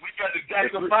 We got the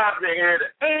Jackson 5 in here, the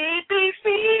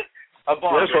ABCs. That's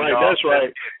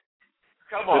right.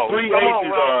 Come on. The 3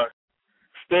 H's are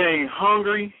staying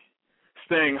hungry,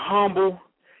 staying humble,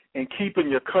 and keeping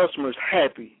your customers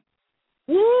happy.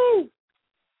 Woo!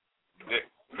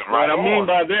 What I mean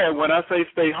by that, when I say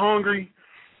stay hungry,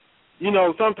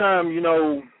 sometimes,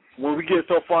 when we get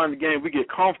so far in the game, we get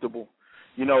comfortable,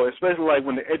 especially like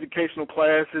when the educational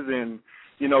classes and,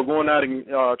 going out and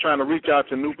trying to reach out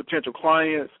to new potential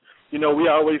clients. We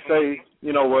always say,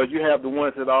 well, you have the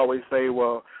ones that always say,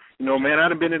 well, man,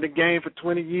 I've been in the game for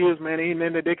 20 years, man, ain't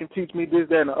nothing that they can teach me this,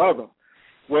 that, and the other.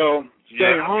 Well,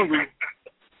 staying hungry,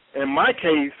 in my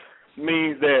case,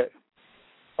 means that,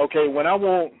 okay, when I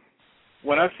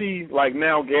see, like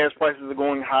now, gas prices are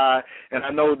going high, and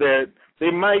I know that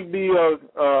there might be a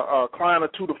client or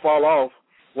two to fall off,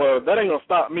 well, that ain't going to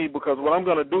stop me, because what I'm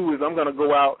going to do is I'm going to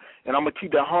go out and I'm going to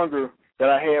keep that hunger that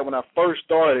I had when I first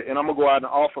started, and I'm going to go out and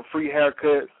offer free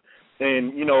haircuts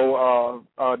and,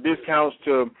 discounts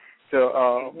to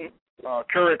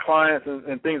current clients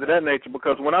and things of that nature,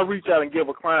 because when I reach out and give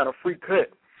a client a free cut,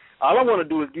 all I want to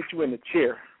do is get you in the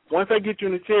chair. Once I get you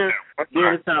in the chair,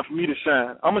 then it's time for me to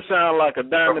shine. I'm going to shine like a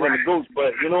diamond in a goat's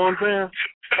butt. You know what I'm saying?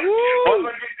 Once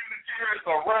I get you in the chair, it's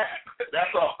a wrap.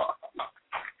 That's all.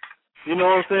 You know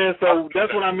what I'm saying? So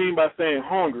that's what I mean by staying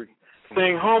hungry.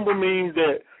 Staying humble means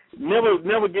that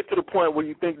never get to the point where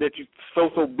you think that you're so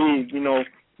big,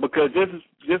 because just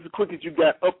as quick as you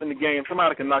got up in the game,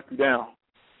 somebody can knock you down.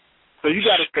 So you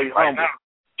got to stay humble.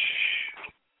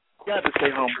 You got to stay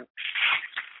humble.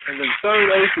 And then third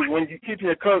ace is when you keep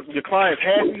your clients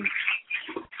happy, you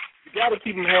got to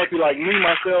keep them happy. Like me,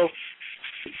 myself,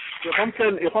 if I'm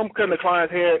cutting a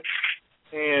client's hair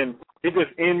and it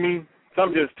just in me,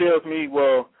 something just tells me,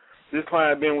 well, this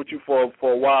client been with you for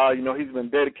a while. He's been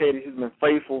dedicated. He's been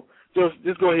faithful.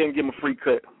 Just go ahead and give him a free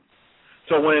cut.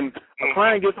 So when a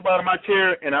client gets up out of my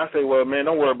chair and I say, well, man,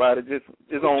 don't worry about it.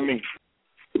 It's on me.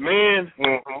 Man,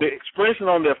 the expression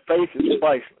on their face is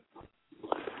priceless.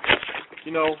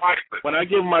 When I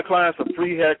give my clients a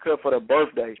free haircut for their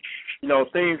birthday,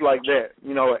 things like that,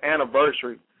 an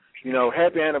anniversary,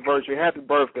 happy anniversary, happy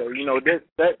birthday,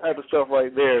 that type of stuff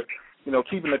right there,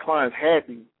 keeping the clients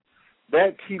happy,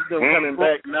 that keeps them coming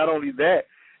back. Not only that,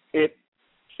 it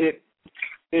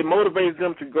motivates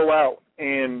them to go out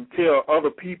and tell other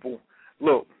people,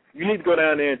 look, you need to go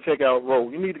down there and check out Ro.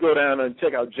 You need to go down there and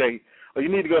check out Jay. Or you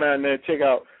need to go down there and check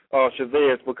out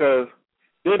Chavez, because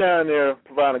they're down there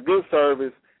providing a good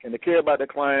service and they care about their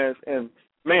clients. And,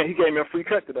 man, he gave me a free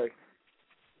cut today.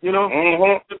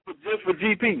 Just for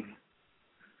GP.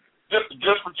 Just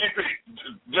for GP.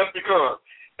 Just because.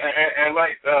 And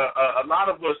like a lot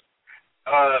of us,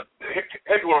 heck,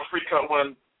 a free cut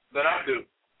one that I do.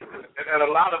 And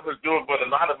a lot of us do it, but a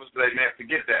lot of us, man,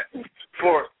 forget that.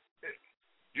 Our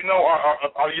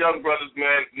young brothers,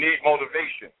 man, need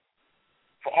motivation.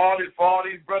 For all these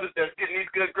brothers that's getting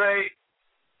these good grades,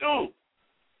 dude,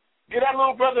 get that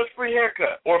little brother a free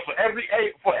haircut. Or for every A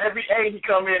he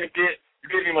come in and get, you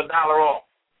give him $1 off.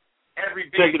 Every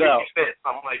B check it out.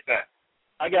 Something like that.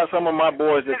 I got some of my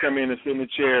boys that come in and sit in the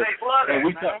chair, and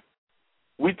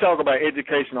we talk about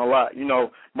education a lot.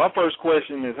 My first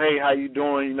question is, hey, how you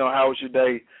doing? How was your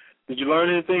day? Did you learn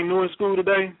anything new in school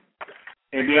today?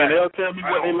 And then they'll tell me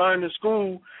what they learned in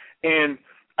school. And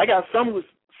I got some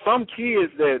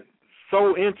kids that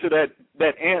so into that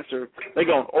answer, they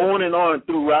go on and on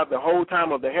throughout the whole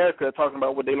time of the haircut talking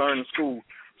about what they learned in school.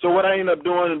 So what I end up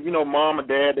doing, mom or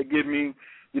dad, they give me,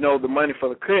 the money for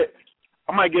the cut.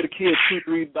 I might get a kid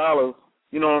 $2-3,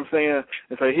 you know what I'm saying,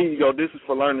 and say, here you go, this is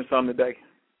for learning something today.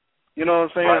 You know what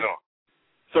I'm saying? Right on.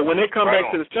 So when they come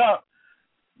back to the shop,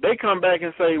 they come back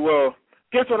and say, well,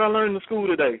 guess what I learned in school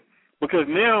today? Because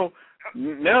now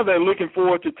they're looking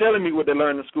forward to telling me what they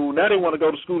learned in school. Now they want to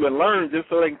go to school and learn just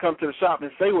so they can come to the shop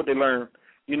and say what they learned.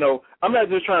 I'm not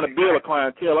just trying to build a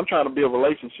clientele. I'm trying to build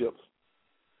relationships.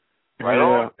 Right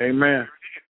on. Amen.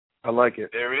 I like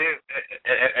it. There it is.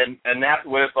 And that's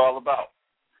what it's all about.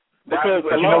 Because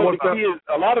a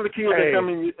lot of the kids that come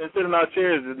in and sit in our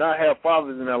chairs did not have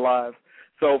fathers in their lives.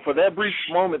 So for that brief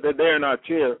moment that they're in our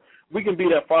chair, we can be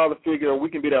that father figure, or we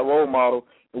can be that role model,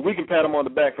 and we can pat them on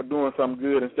the back for doing something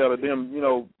good instead of them,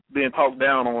 being talked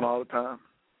down on all the time.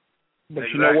 But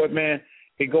you know what, man?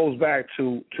 It goes back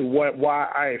to why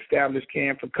I established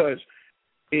Cam for Cuts.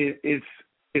 It's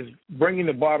bringing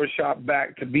the barbershop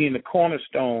back to being the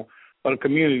cornerstone of the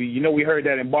community. You know, we heard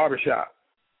that in barbershop.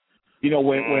 You know,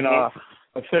 when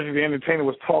essentially the entertainer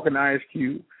was talking to Ice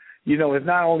Cube, you know, it's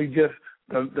not only just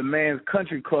the man's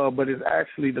country club, but it's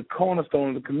actually the cornerstone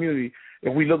of the community.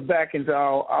 If we look back into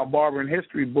our barbering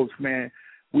history books, man,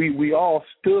 we all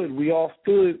stood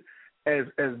as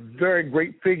very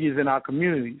great figures in our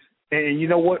communities. And you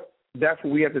know what? That's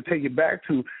what we have to take it back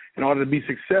to in order to be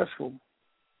successful.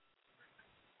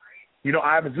 You know,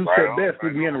 Ivan Zeus said best,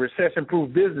 we're in a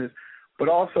recession-proof business, but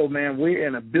also, man, we're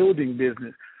in a building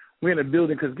business. We're in a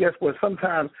building because guess what?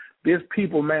 Sometimes there's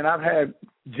people, man, I've had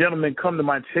gentlemen come to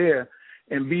my chair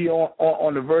and be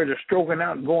on the verge of stroking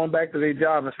out and going back to their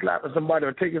job and slapping somebody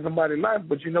or taking somebody's life.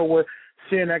 But you know what?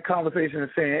 Sharing that conversation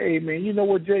and saying, hey, man, you know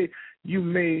what, Jay? You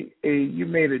made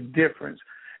a difference.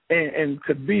 And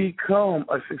to become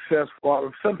a successful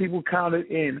barber, some people count it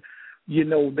in, you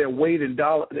know, their weight in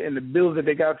dollar and the bills that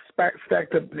they got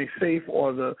stacked up in their safe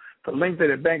or the length of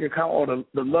their bank account or the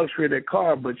luxury of their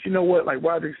car. But you know what, like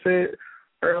Roderick said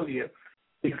earlier,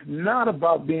 it's not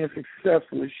about being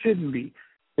successful. It shouldn't be.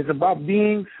 It's about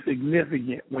being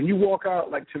significant. When you walk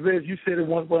out, like Chavez, you said it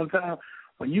once upon a time,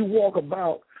 when you walk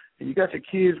about and you got your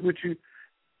kids with you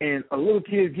and a little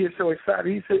kid gets so excited,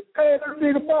 he said, hey, that's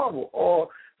me the barber, or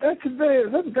that's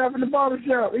Chavez, that's the guy from the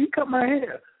barbershop, he cut my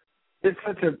hair. It's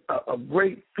such a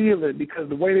great feeling because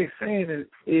the way they're saying it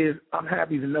is, I'm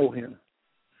happy to know him.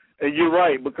 And you're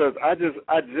right, because I just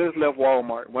left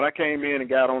Walmart. When I came in and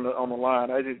got on the line,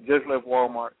 I just left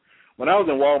Walmart. When I was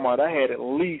in Walmart, I had at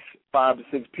least 5 to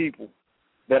 6 people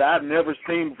that I've never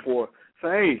seen before say,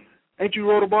 hey, ain't you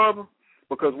Rhoda Barber?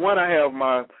 Because one, I have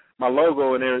my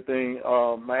logo and everything,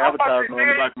 my advertisement on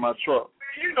the back of my truck.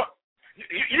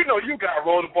 You know you got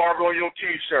Rhoda Barber on your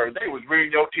T-shirt. They was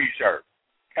reading your T-shirt.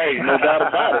 Hey, no doubt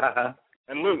about it.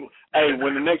 And look, hey,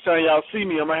 when the next time y'all see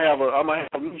me, I'm gonna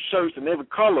have new shirts in every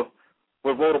color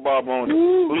with Rhoda Barber on it.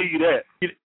 Believe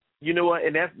that. You know what?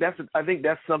 And that's I think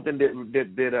that's something that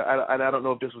I don't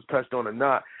know if this was touched on or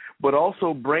not, but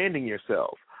also branding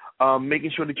yourself,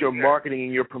 making sure that your marketing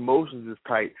and your promotions is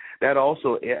tight. That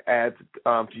also adds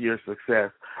to your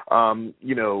success.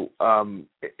 You know,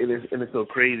 it's so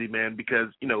crazy, man, because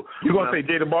you know you're gonna say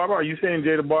Jada Barber. Are you saying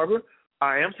Jada Barber?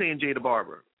 I am saying Jada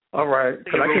Barber. All right,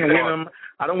 because I can't wear them.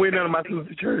 I don't wear none of my suits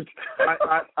to church.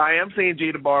 I am saying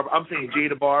Jada Barber. I'm saying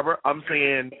Jada Barber. I'm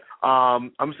saying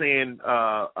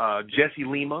Jesse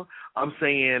Lima. I'm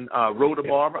saying Rhoda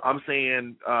Barber. I'm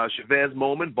saying Chavez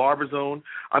Moment, BarberZone.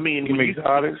 I mean, Team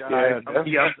Exotics.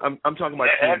 I'm talking about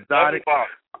Team Exotic.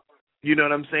 You know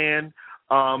what I'm saying?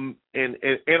 And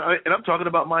I'm talking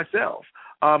about myself.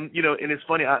 You know, and it's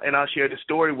funny, and I'll share this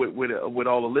story with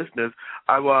all the listeners.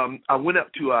 I went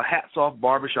up to a Hats Off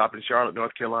Barbershop in Charlotte,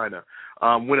 North Carolina.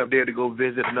 Went up there to go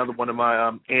visit another one of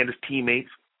my Anders teammates,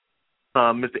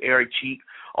 Mr. Eric Cheek,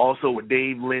 also with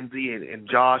Dave Lindsay and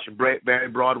Josh and Barry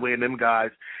Broadway and them guys.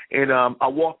 And I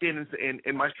walked in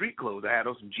my street clothes. I had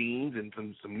on some jeans and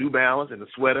some New Balance and a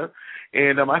sweater.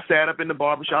 And I sat up in the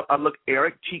barbershop. I looked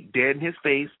Eric Cheek dead in his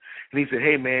face, and he said,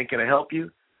 "Hey man, can I help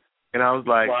you?" And I was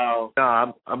like, wow.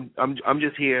 "Nah, I'm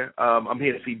just here. I'm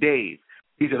here to see Dave."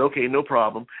 He said, "Okay, no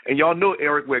problem." And y'all know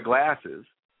Eric wear glasses.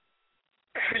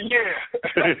 Yeah.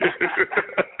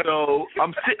 So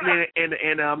I'm sitting there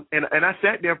and I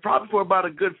sat there probably for about a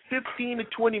good 15 to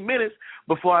 20 minutes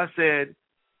before I said,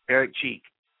 "Eric Cheek,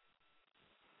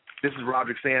 this is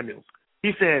Roderick Samuels."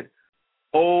 He said,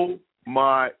 "Oh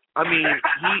my!"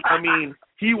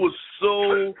 He was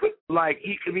so like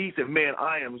he said, "Man,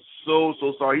 I am so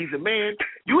sorry." He said, "Man,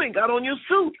 you ain't got on your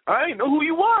suit. I didn't know who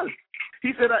you was."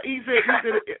 He said,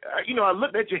 "You know, I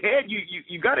looked at your head.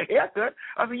 You got a haircut."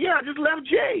 I said, "Yeah, I just left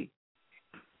Jay."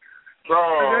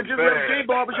 I just left Jay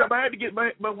Barbershop. I had to get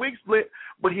my wig split.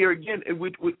 But here again,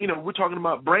 we're talking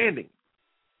about branding.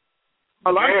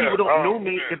 A lot of people don't know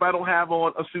me if I don't have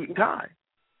on a suit and tie.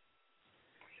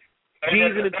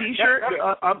 Jeans and a T-shirt.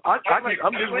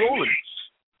 I'm just rolling.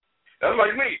 That's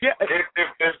like me. Yeah.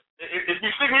 If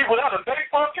you see me without a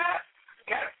baseball cap,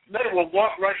 they will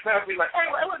walk right past me like, "Hey,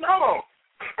 hold on.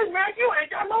 Hey, man, you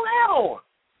ain't got no hat on."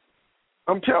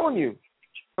 I'm telling you.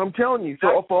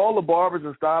 So for all the barbers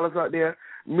and stylists out there,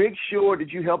 make sure that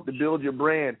you help to build your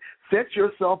brand. Set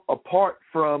yourself apart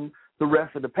from the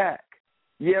rest of the pack.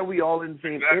 Yeah, we all in the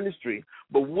same industry,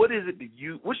 but what's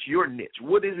your niche?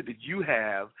 What is it that you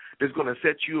have that's going to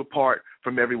set you apart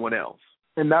from everyone else?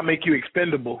 And not make you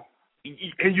expendable.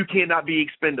 And you cannot be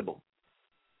expendable.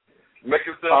 Make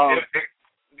yourself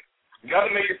You got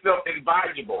to make yourself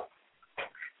invaluable.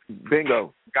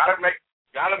 Bingo. Got to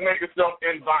make yourself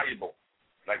invaluable.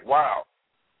 Like, wow.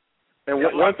 And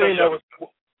one thing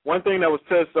that was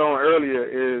touched on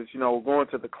earlier is, going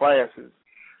to the classes.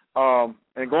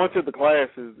 And going to the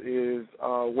classes is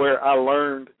where I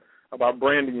learned about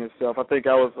branding yourself. I think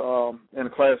I was in a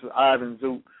class with Ivan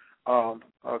Zoot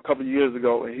a couple of years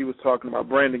ago, and he was talking about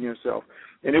branding yourself.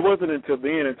 And it wasn't until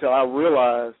I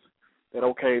realized that,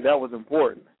 okay, that was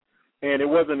important. And it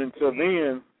wasn't until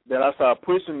then that I started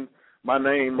pushing my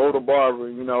name, Motor Barber,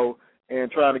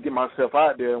 and trying to get myself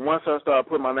out there. And once I started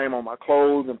putting my name on my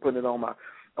clothes and putting it on my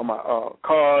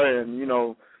car,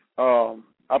 and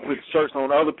I put shirts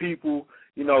on other people,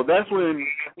 that's when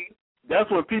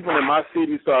people in my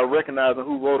city started recognizing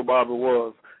who Rhoda Barber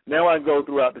was. Now I go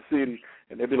throughout the city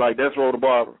and they be like, "That's Rhoda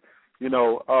Barber," and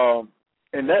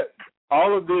that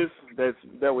all of this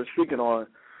that we're speaking on,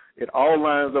 it all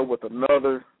lines up with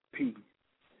another P,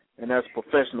 and that's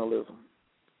professionalism.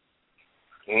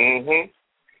 Mhm.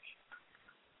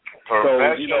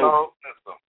 So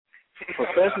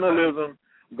professionalism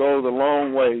goes a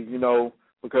long way,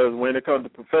 because when it comes to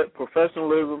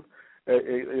professionalism,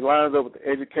 it lines up with the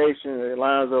education, it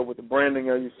lines up with the branding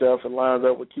of yourself, it lines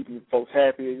up with keeping folks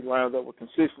happy, it lines up with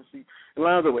consistency, it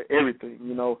lines up with everything.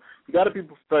 You got to be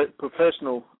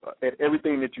professional at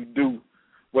everything that you do,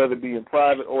 whether it be in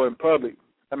private or in public.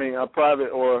 I mean, in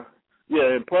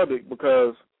public,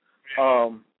 because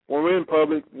when we're in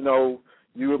public,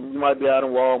 you might be out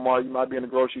in Walmart, you might be in a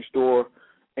grocery store,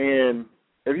 and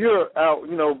if you're out,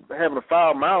 having a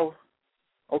foul mouth,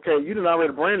 okay, you didn't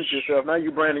already branded yourself. Now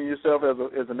you're branding yourself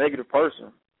as a negative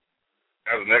person.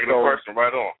 As a negative person,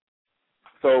 right on.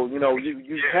 So you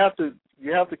have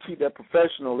to keep that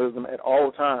professionalism at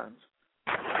all times.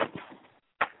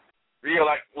 Yeah,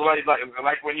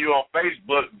 like when you're on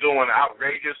Facebook doing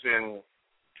outrageous and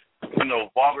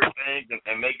vulgar things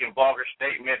and making vulgar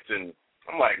statements, and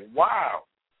I'm like, wow,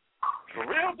 for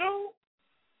real, dude.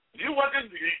 You want this?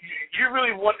 You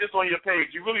really want this on your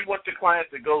page? You really want your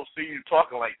clients to go see you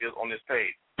talking like this on this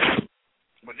page?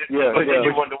 But then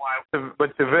you wonder why.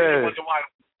 But Chavez,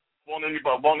 won't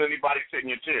anybody sit in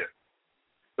your chair?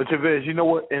 But Chavez, you know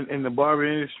what? In the barber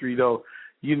industry, though,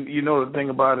 you know the thing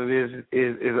about it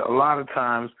is a lot of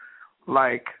times,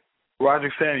 like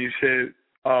Roger Samuels said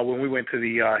when we went to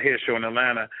the hair show in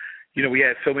Atlanta, we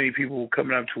had so many people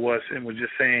coming up to us and were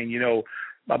just saying,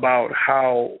 about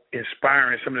how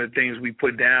inspiring some of the things we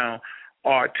put down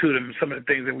are to them, some of the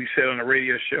things that we said on the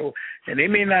radio show. And they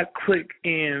may not click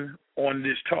in on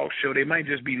this talk show. They might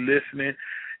just be listening,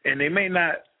 and they may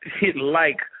not hit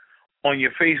like on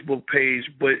your Facebook page,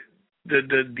 but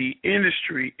the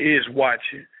industry is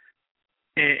watching.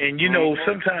 And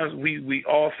sometimes we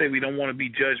all say we don't want to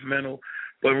be judgmental,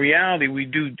 but in reality, we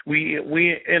do. We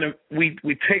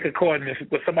take according to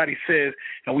what somebody says,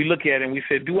 and we look at it and we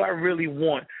say, do I really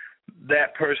want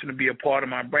that person to be a part of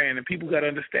my brand? And people got to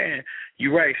understand,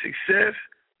 you're right, success,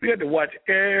 we have to watch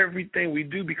everything we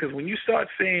do, because when you start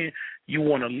saying you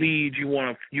want to lead, you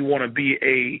want to be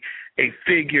a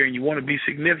figure, and you want to be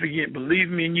significant, believe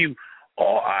me, and you,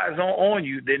 all eyes are on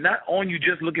you. They're not on you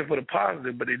just looking for the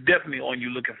positive, but they're definitely on you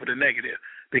looking for the negative.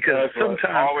 Because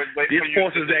sometimes there's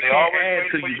forces that can't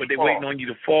add to you, but they're waiting on you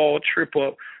to fall, trip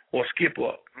up, or skip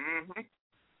up. Mm-hmm.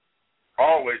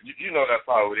 Always. That's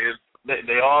how it is.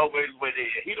 They always wait.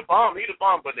 He the bomb,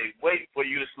 but they wait for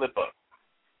you to slip up.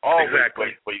 Always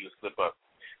wait for you to slip up.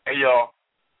 Hey, y'all,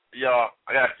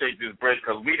 I got to take this break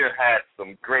because we done had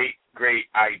some great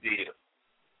ideas.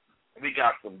 We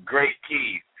got some great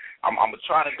keys. I'm going to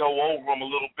try to go over them a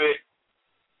little bit.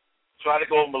 For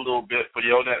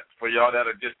y'all that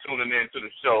are just tuning in to the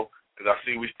show, because I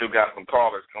see we still got some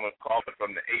callers calling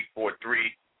from the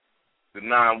 843, the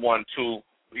 912.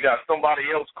 We got somebody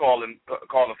else calling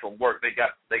from work. They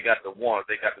got the ones.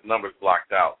 They got the numbers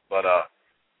blocked out. But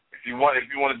if you want to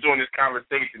join this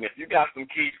conversation, if you got some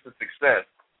keys to success,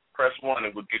 press 1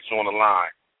 and we'll get you on the line.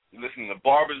 You're listening to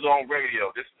BarberZone Radio.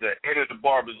 This is the Enter the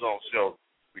BarberZone show.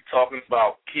 We're talking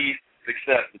about keys to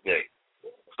success today.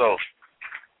 So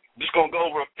just gonna go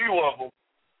over a few of them.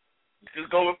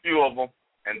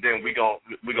 And then we gonna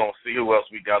see who else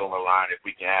we got on the line if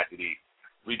we can add to these.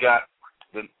 You got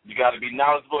to be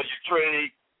knowledgeable of your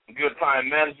trade, good time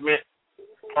management,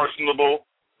 personable,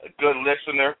 a good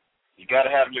listener. You got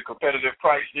to have your competitive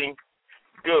pricing,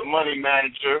 good money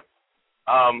manager,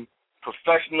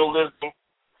 professionalism.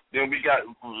 Then we got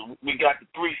the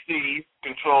 3 C's: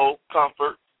 control,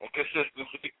 comfort, and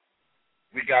consistency.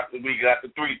 We got the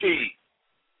 3 P's: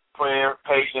 prayer,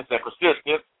 patience, and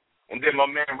persistence. And then my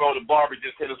man Rhoda Barber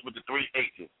just hit us with the 3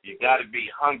 H's. You got to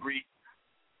be hungry,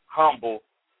 humble,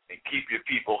 and keep your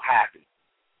people happy.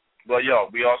 But yo,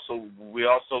 we also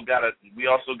gotta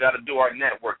do our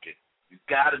networking. You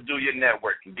gotta do your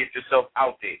networking, get yourself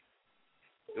out there.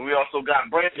 And we also got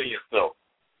branding yourself.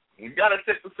 You gotta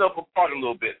set yourself apart a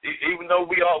little bit. Even though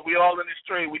we all in this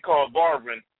trade we call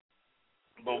barbering,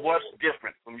 but what's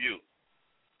different from you?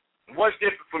 What's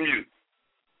different from you?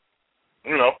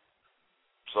 You know.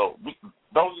 So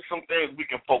those are some things we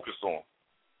can focus on.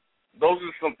 Those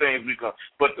are some things we can.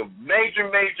 But the major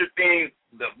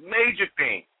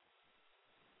thing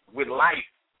with life,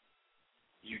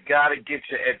 you gotta get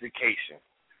your education.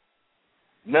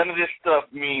 None of this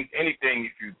stuff means anything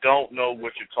if you don't know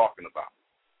what you're talking about.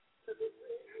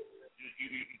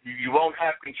 You won't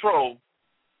have control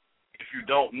if you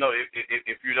don't know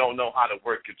if you don't know how to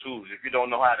work your tools. If you don't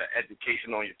know how to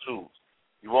education on your tools,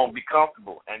 you won't be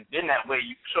comfortable, and then that way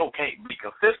you can't be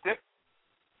consistent.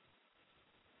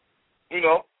 You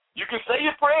know, you can say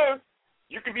your prayers,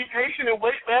 you can be patient and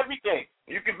wait for everything.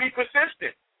 You can be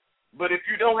persistent, but if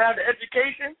you don't have the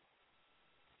education,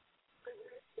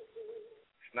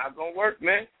 it's not gonna work,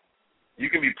 man. You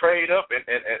can be prayed up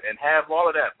and have all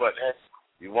of that, but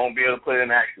you won't be able to put it in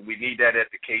action. We need that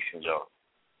education, y'all.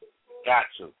 Got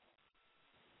to.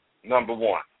 Number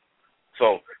one.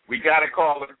 So we got a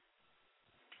caller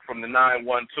from the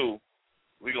 912.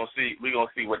 We're gonna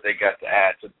see what they got to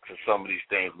add to some of these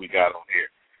things we got on here.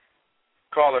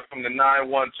 Caller from the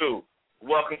 912.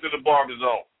 Welcome to the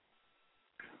BarberZone.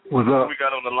 What's up? We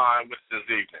got on the line with this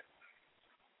evening.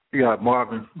 You got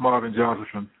Marvin Johnson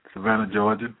from Savannah,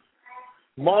 Georgia.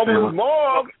 Marvelous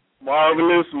Marv.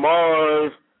 Marvelous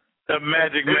Marv. The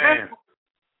magic man.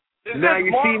 Now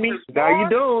you see me. Now you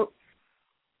don't.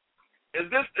 Is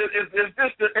this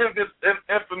the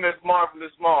infamous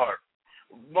Marvelous Marv?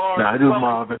 Nah, this is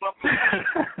Marvin.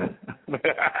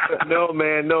 No,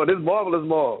 man, no. This is Marvelous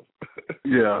Marv.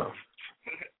 Yeah.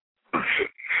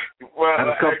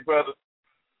 Well, hey, brother.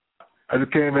 I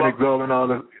just came in exalting all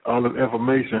this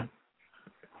information.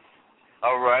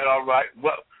 All right.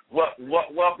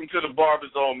 Welcome to the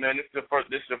BarberZone, man. This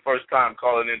is your first time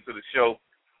calling into the show,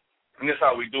 and this is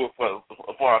how we do it for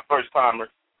our first timers.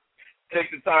 Take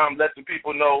the time, let the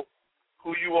people know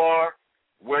who you are,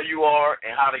 where you are,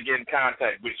 and how to get in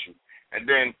contact with you. And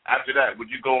then after that, would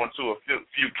you go into a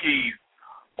few keys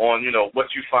on, what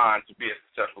you find to be a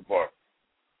successful barber?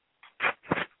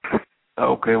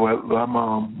 Okay, well, I'm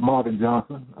Marvin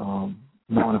Johnson,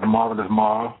 known as Marvelous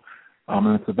Marv. I'm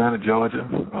in Savannah, Georgia.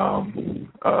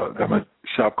 Got my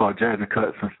shop called Jazzy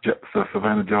Cuts in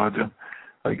Savannah, Georgia.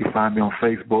 You can find me on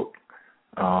Facebook.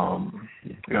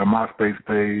 Got a MySpace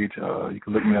page. You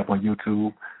can look me up on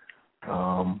YouTube.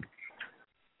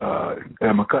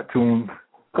 Got my Cartoons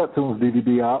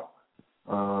DVD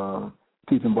out.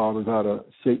 Teaching barbers how to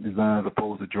shape designs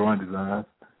opposed to drawing designs.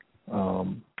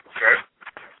 Okay.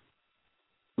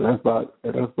 That's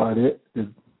about it.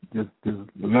 Just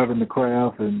loving the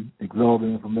craft and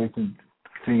absorbing information,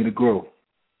 continue to grow.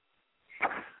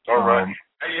 All right.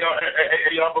 Hey,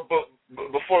 y'all,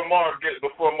 before Mark get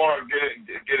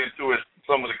into it,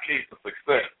 some of the keys to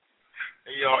success.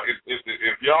 Hey, y'all,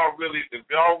 if y'all really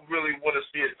want to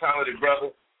see a talented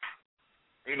brother,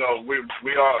 we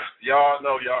are. Y'all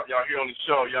know y'all here on the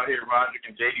show. Y'all hear Roger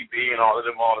and JDB and all of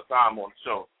them all the time on the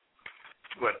show.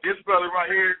 But this brother right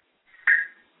here,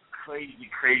 crazy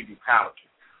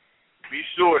talented. Be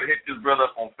sure to hit this brother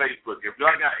up on Facebook. If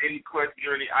y'all got any questions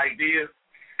or any ideas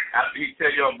after he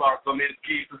tell you about some of his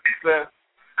keys to success,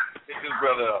 hit this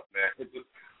brother up, man.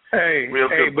 Hey,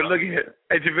 but look here,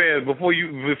 Javez. Before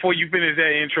you finish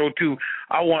that intro too,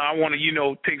 I want to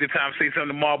take the time to say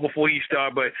something to Marv before he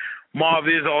start. But Marv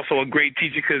is also a great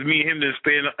teacher because me and him just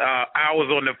spend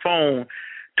hours on the phone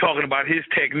talking about his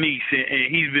techniques, and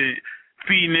he's been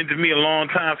feeding into me a long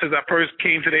time since I first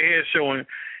came to the hair show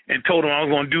and told him I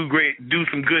was going to do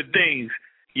some good things.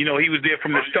 He was there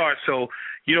from the start. So,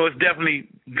 it's definitely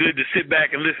good to sit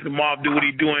back and listen to Marv do what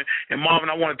he's doing. And Marvin,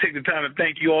 I want to take the time to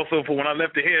thank you also for when I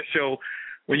left the hair show,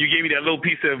 when you gave me that little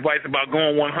piece of advice about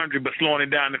going 100 but slowing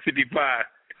it down to 55.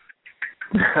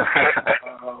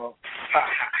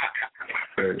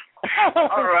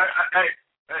 All right.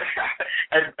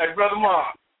 Hey, Brother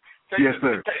Marv. Yes,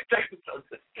 sir.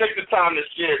 Take the time to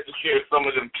share some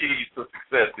of them keys to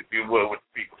success, if you will, with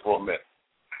the people for a minute.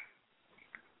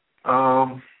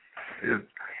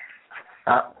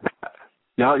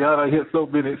 Y'all done hit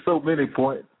so many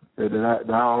points that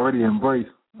I already embrace.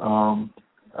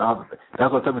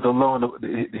 That's what took me so long to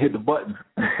hit the button.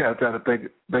 I'm trying to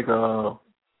think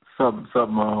something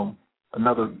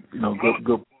another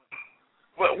good.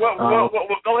 Well,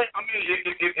 go ahead. I mean,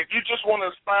 if you just want to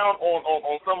expound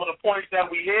on some of the points that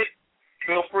we hit,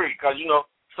 feel free, because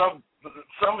some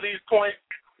of these points,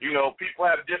 you know, people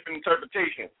have different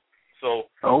interpretations.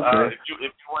 So okay. if you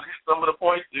want to hit some of the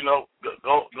points, you know,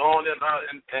 go on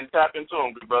and tap into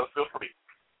them, good brother. Feel free.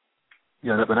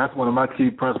 Yeah, but that's one of my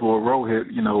key principles of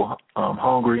Rohit. You know,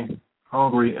 hungry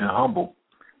and humble.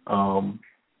 And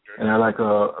I like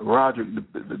Roger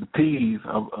the P's.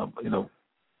 You know,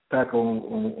 back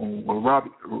on what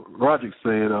Roger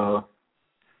said.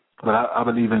 But I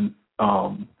believe in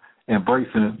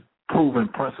embracing proven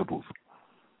principles.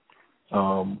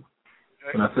 When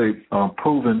I say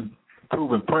proven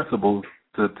principles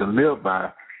to live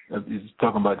by, he's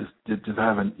talking about just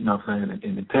having, you know what I'm saying,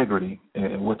 an integrity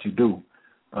in what you do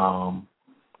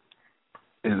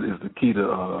is the key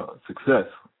to success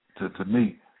to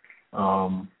me.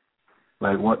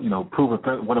 Like what, you know,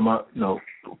 one of my, you know,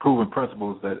 proven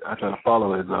principles that I try to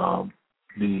follow is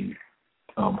the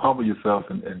humble yourself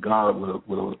and God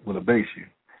will abase you.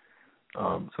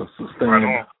 So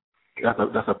staying,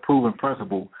 that's a proven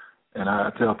principle, and I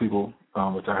tell people,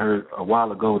 which I heard a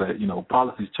while ago, that, you know,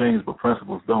 policies change but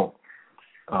principles don't.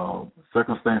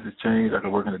 Circumstances change. I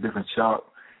can work in a different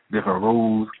shop, different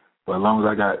rules, but as long as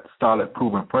I got solid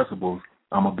proven principles,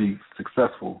 I'm gonna be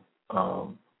successful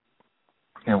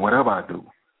in whatever I do.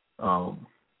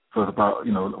 So it's about,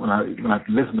 you know, when I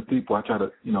listen to people, I try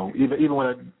to, you know, even when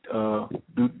I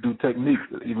do techniques,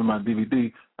 even my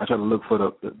DVD, I try to look for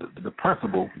the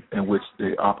principle in which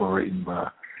they're operating by.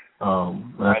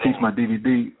 When I teach my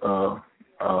DVD,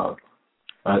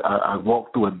 I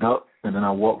walk through a duck and then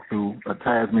I walk through a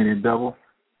Tasmanian devil.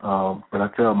 But I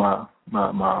tell my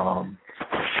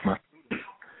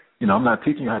you know, I'm not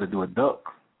teaching you how to do a duck.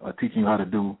 I'm teaching you how to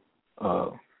do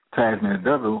Tasmanian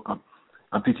devil.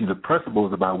 I'm teaching the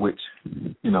principles about which,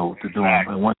 you know, to do them.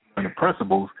 And once you learn the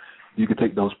principles, you can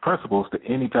take those principles to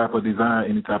any type of design,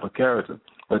 any type of character.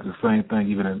 But the same thing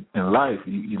even in life.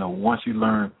 You know, once you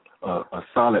learn a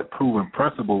solid, proven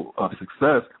principle of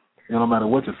success, you know, no matter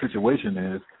what your situation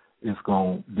is, it's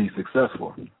going to be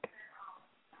successful.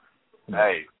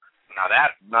 Hey, now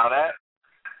that's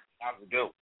a good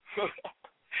one.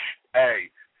 Hey,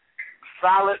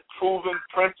 solid, proven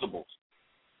principles.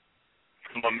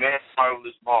 My man,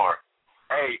 Marvelous Marv.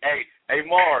 Hey,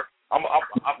 Marv. I'm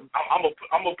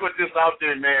gonna put this out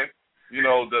there, man. You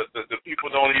know, the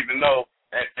people don't even know,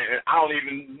 and I don't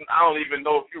even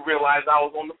know if you realize I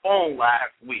was on the phone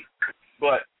last week.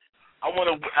 But I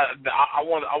wanna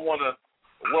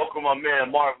welcome my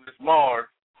man Marvelous Marv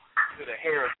to the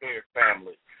Hair Affair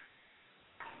family.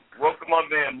 Welcome my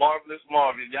man Marvelous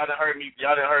Marv. Y'all done heard me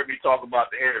talk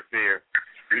about the Hair Affair.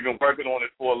 We've been working on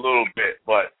it for a little bit,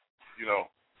 but you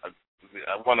know,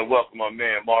 I want to welcome my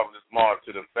man Marvelous Marv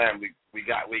to the family. We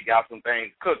got some things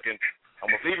cooking.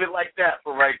 I'm gonna leave it like that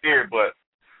for right there. But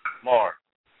Marv,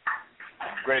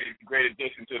 great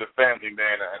addition to the family,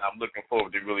 man, and I'm looking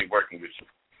forward to really working with you.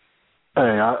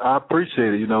 Hey, I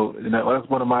appreciate it. You know, and that's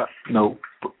one of my, you know,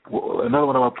 another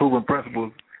one of my proven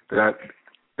principles that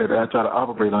I try to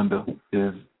operate under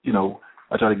is, you know,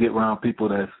 I try to get around people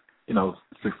that's, you know,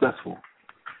 successful.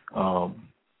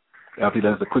 I think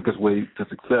that's the quickest way to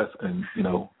success, and you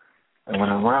know, and when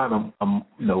I'm around them, I'm,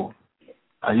 you know,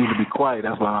 I usually be quiet.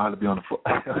 That's why I have to be on the phone.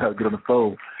 I have to get on the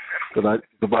phone because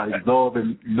by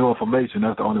absorbing new information,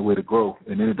 that's the only way to grow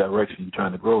in any direction you're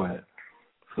trying to grow in.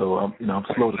 So I'm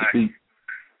slow to speak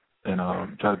and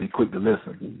try to be quick to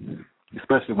listen,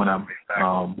 especially when I'm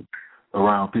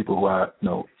around people who I, you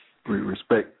know,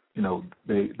 respect, you know,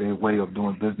 their way of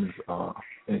doing business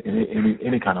in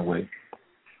any kind of way.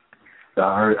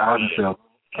 I heard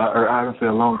Ivan say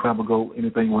a long time ago,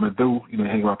 anything you want to do, you know,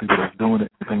 hang around people that's doing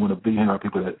it. Anything you want to be, hang around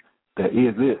people that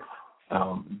is it.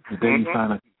 The day you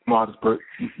find the smartest person,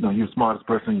 you know, you're the smartest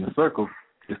person in your circle,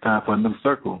 it's time for a new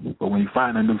circle. But when you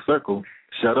find a new circle,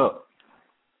 shut up.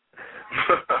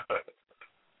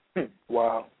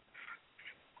 Wow.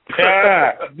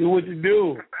 Yeah, do what you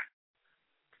do.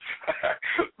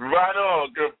 Right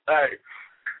on, good. Hey,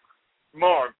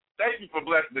 Mark, thank you for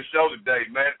blessing the show today,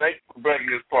 man. Thank you for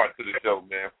bringing this part to the show,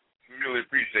 man. We really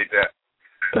appreciate that.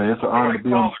 Hey, it's an honor to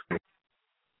be on the show.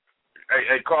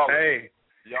 Hey, caller. Hey.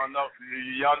 Y'all know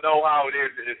how it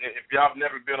is. If y'all have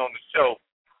never been on the show,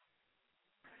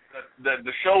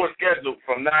 the show is scheduled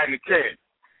from 9 to 10.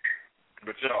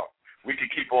 But y'all, we can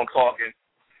keep on talking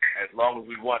as long as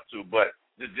we want to. But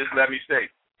just let me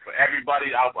say, for everybody,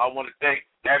 I want to thank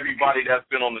everybody that's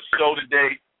been on the show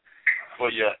today for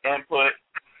your input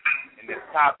in this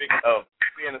topic of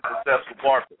being a successful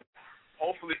barber.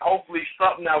 Hopefully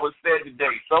something that was said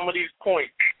today, some of these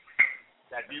points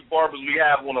that these barbers we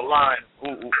have on the line,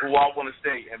 who I want to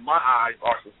say, in my eyes,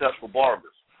 are successful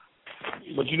barbers.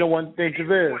 But you know one thing to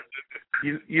this,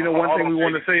 You know, one thing we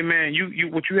want to say, man, you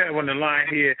what you have on the line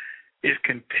here is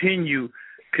continue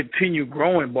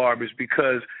growing barbers,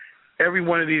 because every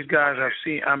one of these guys I've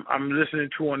seen, I'm listening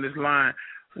to on this line,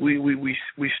 we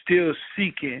still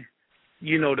seeking,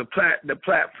 you know, the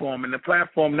platform, and the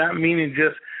platform not meaning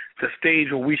just the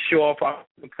stage where we show off our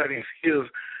cutting skills,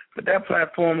 but that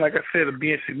platform, like I said, of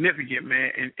being significant,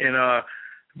 man, and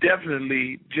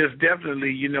definitely,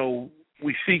 you know,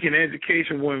 we seek an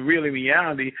education when really in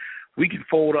reality we can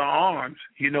fold our arms.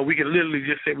 You know, we can literally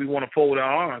just say we want to fold our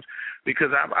arms, because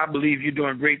I believe you're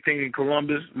doing great things in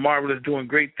Columbus, Marvelous doing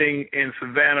great things in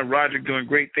Savannah, Roderick doing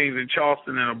great things in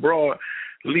Charleston and abroad,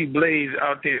 Lee Blaze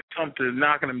out there at Sumter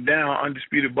knocking them down,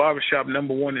 Undisputed Barbershop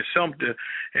 #1 in Sumter,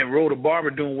 and Rhoda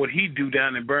Barber doing what he do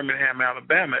down in Birmingham,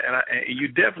 Alabama. And you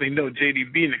definitely know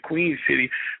JDB in the Queen City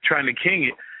trying to king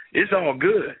it. It's all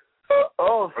good.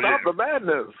 Stop the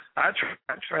madness. I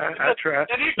try.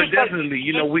 But definitely,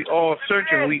 you know, we all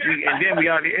searching. And then we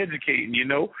out here educating. You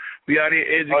know, we out here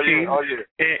educating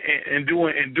and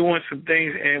doing some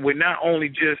things. And we're not only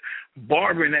just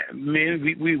barbering men.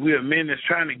 We are men that's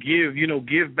trying to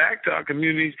give back to our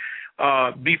communities,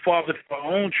 be fathers for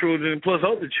our own children plus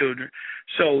other children.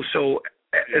 So.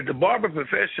 As the barber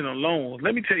profession alone,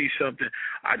 let me tell you something.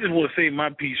 I just want to say my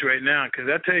piece right now, because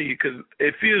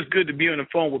it feels good to be on the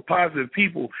phone with positive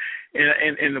people,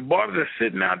 and the barbers are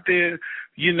sitting out there.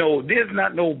 You know, there's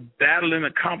not no battling,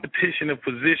 a competition of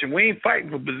position. We ain't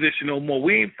fighting for position no more.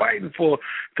 We ain't fighting for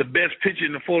the best picture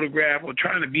in the photograph or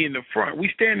trying to be in the front. We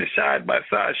standing side by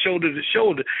side, shoulder to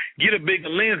shoulder. Get a bigger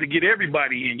lens to get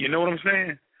everybody in. You know what I'm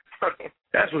saying?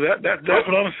 That's what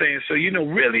I'm saying. So, you know,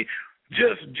 really.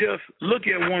 Just look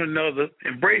at one another,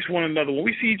 embrace one another. When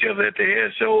we see each other at the hair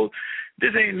shows,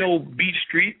 this ain't no beach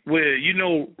street where, you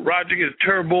know, Roger is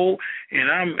Turbo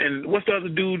and what's the other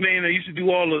dude name that used to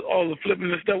do all the flipping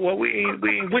and stuff? Well, we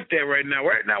ain't with that right now.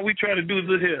 Right now we trying to do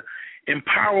this here.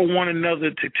 Empower one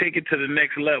another to take it to the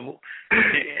next level.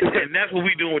 And that's what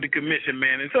we doing with the commission,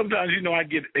 man. And sometimes, you know, I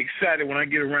get excited when I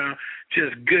get around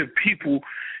just good people,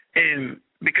 and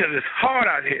because it's hard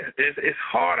out here. It's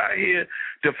hard out here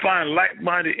to find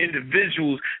like-minded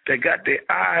individuals that got their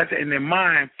eyes and their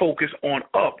mind focused on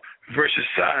up versus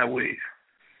sideways.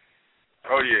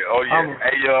 Oh yeah.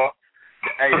 Hey y'all.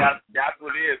 Hey, that's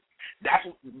what it is.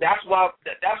 That's why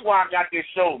I got this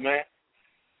show, man.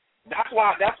 That's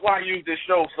why I use this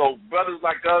show. So brothers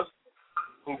like us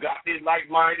who got these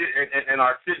like-minded and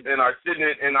are sitting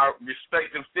in our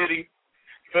respective city,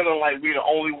 feeling like we the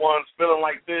only ones feeling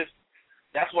like this.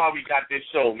 That's why we got this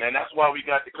show, man. That's why we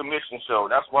got the commission show.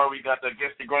 That's why we got the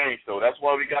Against the Grain show. That's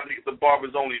why we got the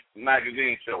BarberZone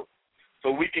magazine show.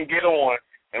 So we can get on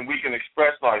and we can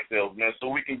express ourselves, man. So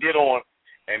we can get on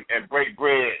and break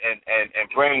bread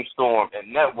and brainstorm and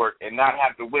network and not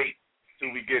have to wait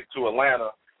till we get to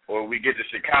Atlanta or we get to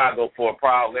Chicago for a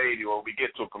Proud Lady or we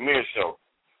get to a premiere show.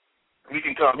 We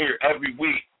can come here every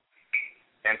week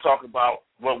and talk about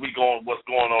what's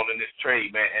going on in this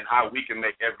trade, man, and how we can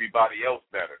make everybody else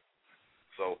better.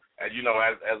 So, as you know,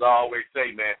 as I always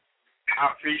say, man,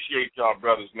 I appreciate y'all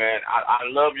brothers, man. I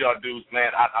love y'all dudes,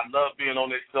 man. I love being on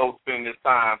this show, spending this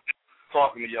time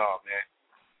talking to y'all, man.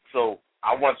 So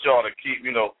I want y'all to keep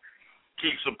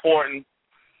supporting,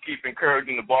 keep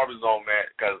encouraging the BarberZone, man,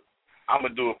 because I'm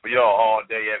going to do it for y'all all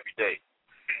day, every day.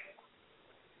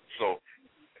 So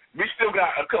we still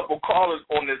got a couple callers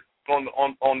on this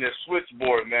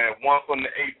switchboard, man. One from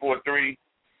the 843,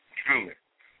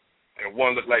 and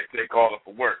one look like they calling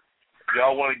for work. If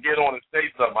y'all want to get on and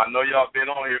say something, I know y'all been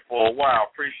on here for a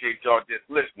while. Appreciate y'all just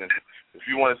listening. If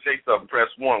you want to say something, press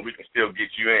 1. We can still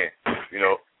get you in. You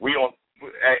know, we on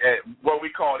what we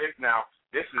call this now.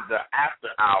 This is the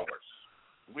after hours.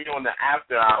 We on the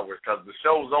after hours because the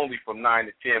show's only from 9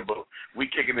 to 10, but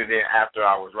we kicking it in after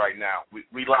hours right now.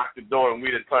 We locked the door and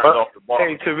we done turned off the bar.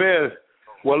 Hey, Chavez.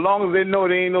 Well, as long as they know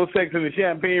there ain't no sex in the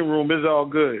champagne room, it's all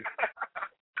good.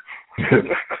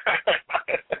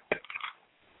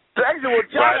 Sexual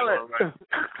chocolate. Right.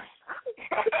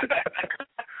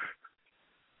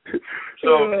 So,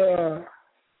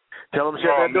 tell them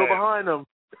shut that door behind them.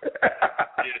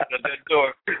 Yeah, shut that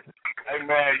door. Hey,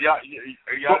 man, y'all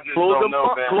just don't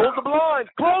know, man. Close the blind.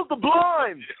 Close the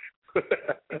blind.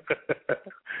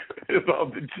 It's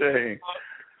off the chain.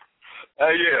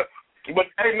 Yeah. But,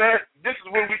 hey, man, this is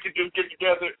when we can just get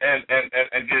together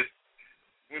and just,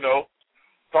 you know,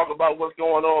 talk about what's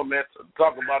going on, man.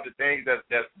 Talk about the things that's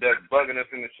bugging us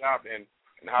in the shop and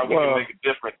how we can make a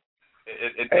difference.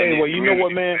 Well, you know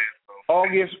what, man?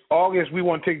 August, we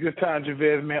want to take this time,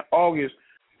 Javez, man. August,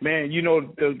 man, you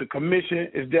know, the commission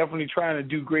is definitely trying to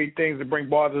do great things to bring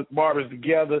barbers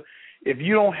together if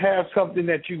you don't have something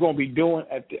that you're going to be doing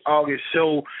at the August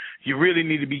show, you really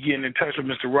need to be getting in touch with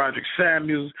Mr. Roderick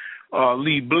Samuels,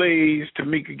 Lee Blaze,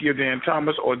 Tamika Gildan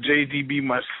Thomas, or JDB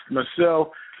myself.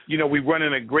 You know, we're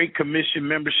running a great commission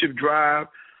membership drive,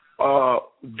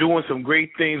 doing some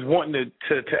great things, wanting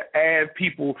to add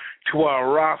people to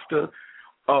our roster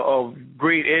of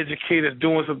great educators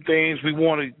doing some things. We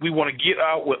want to get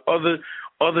out with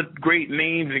other great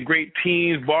names and great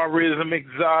teams, Barbarism,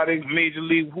 Exotic, Major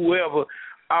League, whoever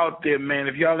out there, man.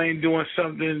 If y'all ain't doing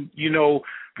something, you know,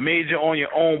 major on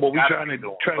your own, but we're trying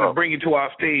to bring it to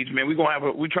our stage, man.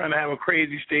 We're trying to have a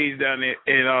crazy stage down there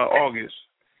in August.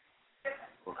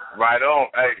 Right on.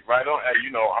 Hey, right on. Hey,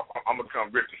 you know, I'm gonna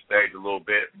come rip the stage a little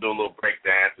bit, do a little break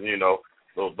dance, and you know,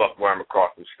 a little buckworm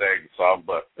across the stage or something.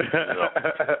 But you know.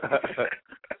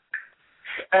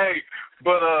 Hey,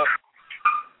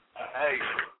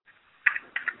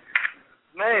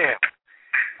 man,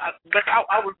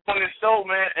 I was on this show,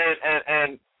 man,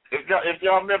 and if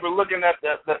y'all remember looking at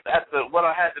what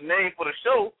I had the name for the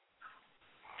show,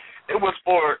 it was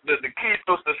for the keys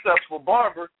to a successful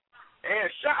barber and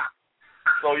shop.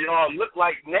 So y'all look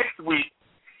like next week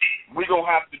we're gonna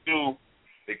have to do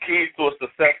the keys to a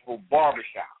successful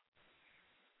barbershop.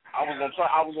 I was gonna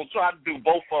try to do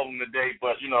both of them today,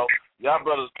 but you know, y'all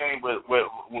brothers came with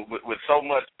so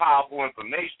much powerful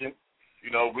information.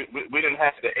 You know, we didn't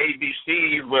have the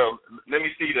ABCs. Well, let me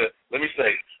say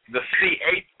the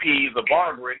CHPs of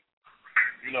barbering.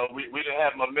 You know, we didn't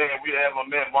have my man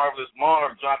Marvelous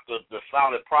Marv drop the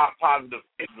solid positive,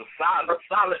 the solid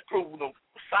proven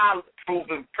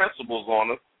principles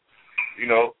on us. You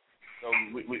know, so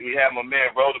we have my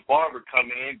man Ro the Barber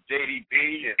coming in,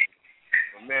 JDB, and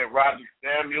my man Roger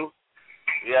Samuels.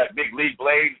 We have Big Lee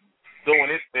Blaze doing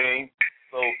his thing.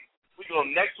 So we go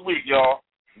next week, y'all.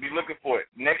 Be looking for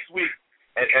it next week,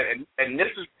 and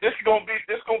this gonna be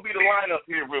the lineup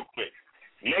here real quick.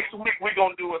 Next week we're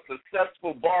gonna do a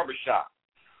successful barbershop.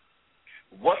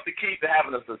 What's the key to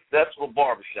having a successful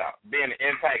barbershop? Being an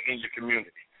impact in your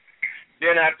community.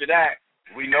 Then after that,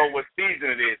 we know what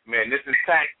season it is, man. This is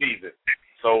tax season,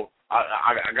 so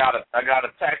I got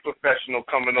a tax professional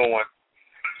coming on,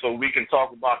 so we can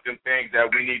talk about them things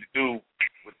that we need to do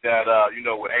with that,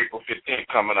 with April 15th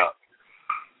coming up.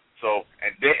 So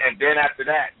and then after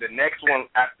that, the next one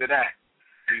after that,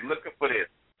 we looking for this.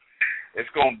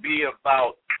 It's gonna be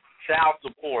about child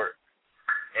support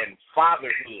and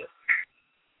fatherhood.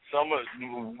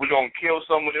 We're gonna kill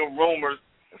some of them rumors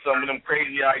and some of them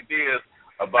crazy ideas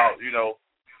about, you know,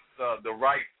 the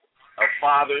rights of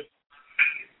fathers.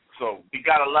 So we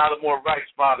got a lot of more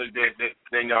rights fathers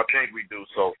than y'all think we do.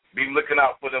 So be looking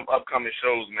out for them upcoming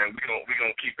shows, man. We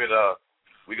gonna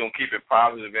keep it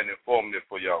positive and informative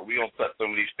for y'all. We gonna touch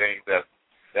some of these things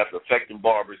that's affecting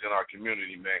barbers in our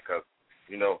community, man. Cause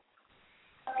you know,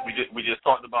 we just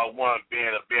talked about one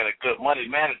being a good money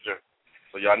manager.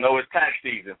 So y'all know it's tax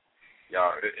season.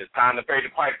 Y'all, it's time to pay the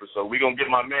piper. So we gonna get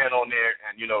my man on there,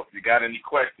 and you know, if you got any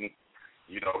questions,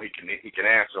 you know, he can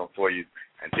answer them for you.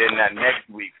 And then that next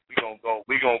week we gonna go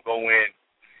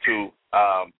into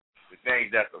the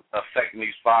things that's affecting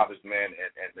these fathers, man,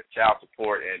 and the child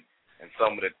support and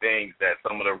some of the things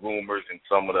some of the rumors and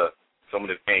some of the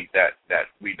things that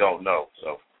we don't know.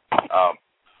 So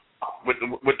with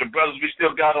the brothers we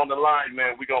still got on the line,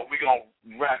 man, we gonna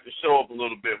wrap the show up a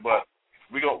little bit, but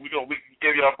we can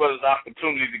give y'all brothers the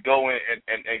opportunity to go in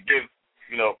and give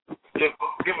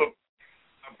a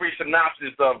brief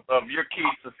synopsis of your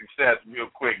keys to success real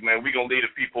quick, man. We're gonna leave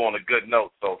the people on a good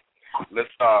note. So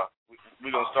let's we're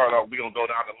gonna start off, we're gonna go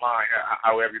down the line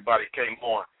how everybody came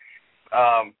on.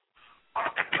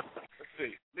 Let's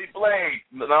see. Lee Blaze.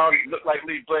 No, it looked like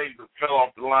Lee Blaze fell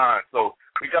off the line. So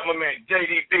we got my man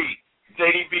JDB.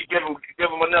 JDB, give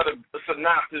him another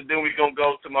synopsis. Then we're going to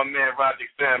go to my man Roger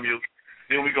Samuels.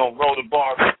 Then we're going to roll the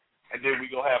barber. And then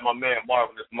we're going to have my man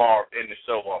Marvelous Marv in the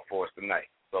show off for us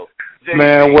tonight. So, JDB.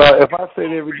 Man, well, if I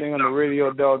said everything on the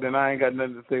radio, dog, then I ain't got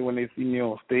nothing to say when they see me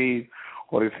on stage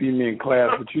or they see me in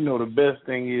class. But you know the best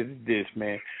thing is this,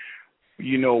 man.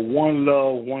 You know, one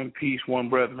love, one peace, one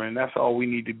brethren. That's all we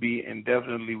need to be, and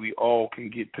definitely we all can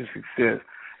get to success.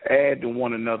 Add to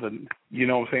one another, you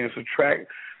know what I'm saying? Subtract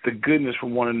the goodness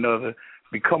from one another.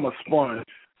 Become a sponge.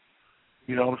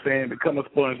 You know what I'm saying? Become a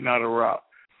sponge, not a rock.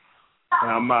 And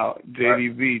I'm out.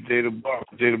 JDB,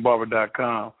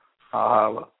 JDaBarber.com. I'll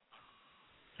holler.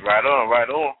 Right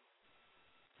on.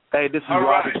 Hey, this is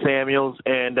Roger Samuels,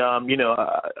 and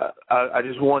I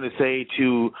just want to say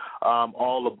to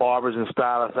all the barbers and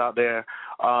stylists out there,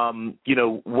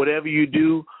 whatever you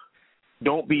do,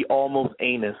 don't be almost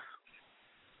anus.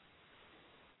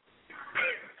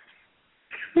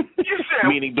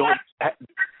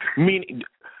 Meaning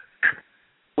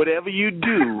whatever you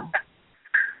do,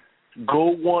 go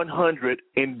 100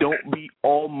 and don't be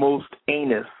almost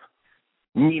anus.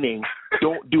 Meaning,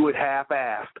 don't do it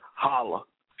half-assed. Holla.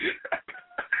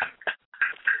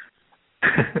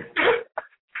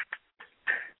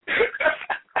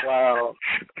 Wow.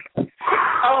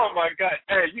 Oh my God!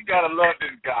 Hey, you gotta love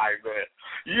this guy, man.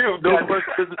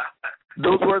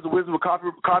 Those words of wisdom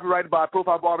were copyrighted by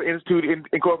Profile Barber Institute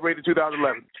Incorporated in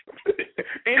 2011.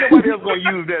 Ain't nobody else gonna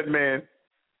use that, man.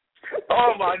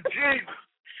 Oh my Jesus!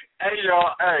 Hey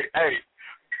y'all, hey.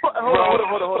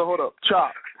 Hold up.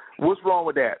 Chop. What's wrong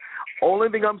with that? Only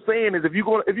thing I'm saying is if you're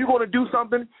gonna do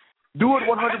something, do it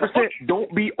 100%.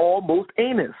 Don't be almost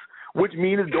anus, which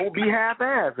means don't be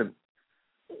half-assing.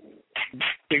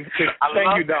 Thank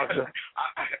you, doctor.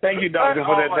 Thank you, doctor,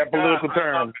 for that political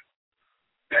term.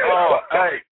 Oh,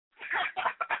 hey.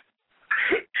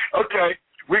 Okay,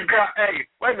 wait a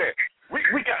minute.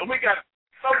 We got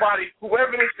somebody,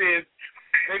 whoever this is,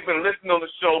 they've been listening on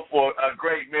the show for a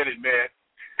great minute, man.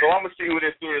 So I'm gonna see who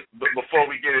this is before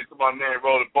we get into my man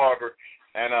Roller Barber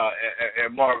and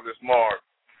Marvelous Marv.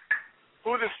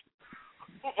 Who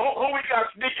we got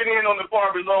sneaking in on the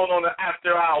BarberZone on the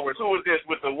after hours? Who is this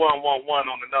with the 111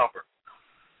 on the number?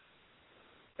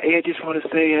 Hey, I just want to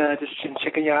say, just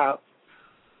checking you out.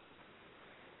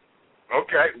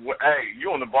 Okay, well, hey,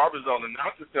 you on the BarberZone.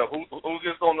 Announce yourself. Who's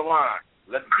this on the line?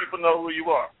 Let the people know who you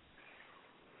are.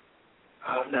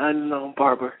 I'm an unknown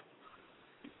barber.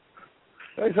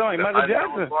 It's only Michael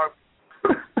Jackson.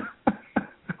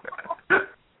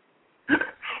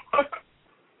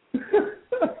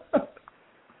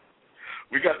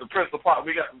 We got the Prince of Pop.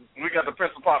 We got the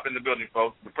Prince of Pop in the building,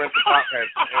 folks. The Prince of Pop has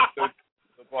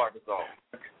the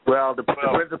BarberZone. Well, the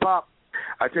Prince of Pop.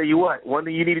 I tell you what. One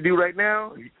thing you need to do right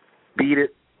now: beat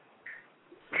it.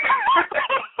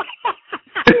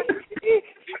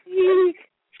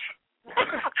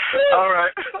 All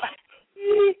right.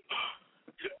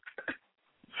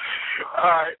 All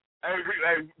right. Hey,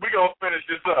 we gonna finish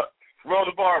this up. Roll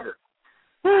the Barber.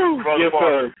 Yes,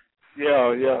 sir.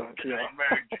 Yeah.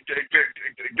 Man,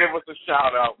 give us a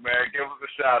shout out, man. Give us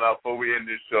a shout out before we end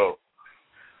this show.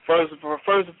 First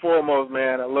and foremost,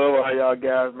 man, I love all y'all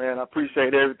guys, man. I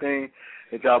appreciate everything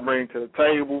that y'all bring to the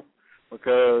table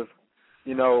because,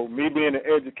 you know, me being an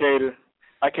educator,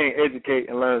 I can't educate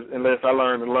unless I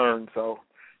learn to learn. So,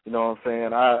 you know what I'm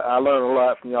saying? I learn a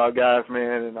lot from y'all guys,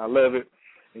 man, and I love it.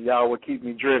 And y'all will keep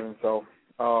me driven. So,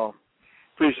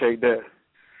 appreciate that.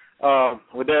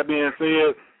 With that being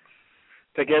said,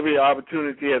 take every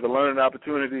opportunity as a learning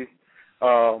opportunity.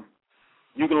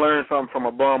 You can learn something from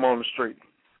a bum on the street.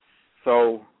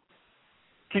 So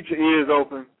keep your ears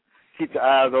open, keep your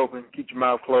eyes open, keep your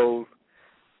mouth closed.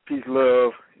 Peace,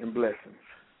 love, and blessings.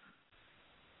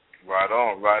 Right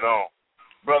on.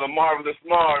 Brother Marvelous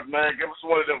Marv, man, give us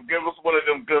one of them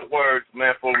good words,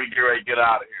 man, before we get ready to get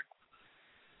out of here.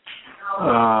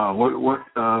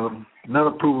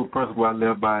 Another proven principle I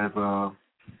live by is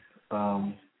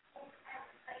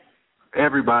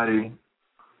everybody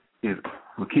is,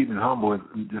 what keeps me humble is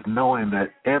just knowing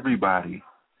that everybody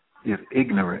is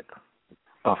ignorant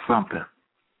of something.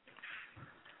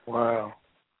 Wow.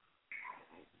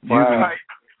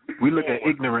 We look at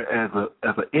ignorant as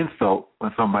an insult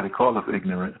when somebody calls us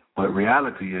ignorant, but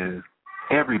reality is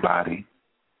everybody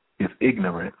is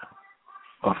ignorant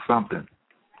of something.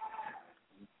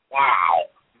 Wow.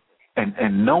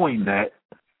 And knowing that,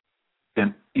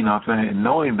 and you know what I'm saying, and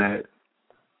knowing that,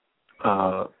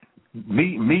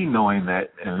 me knowing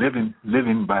that and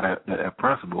living by that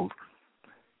principles,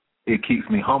 it keeps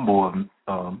me humble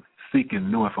of seeking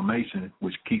new information,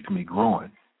 which keeps me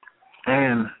growing.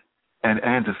 And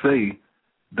to say,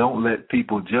 don't let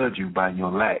people judge you by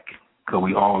your lack, because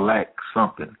we all lack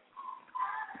something.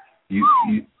 You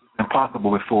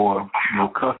impossible for your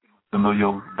customers to know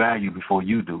your value before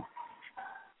you do.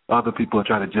 Other people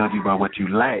try to judge you by what you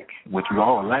lack, which we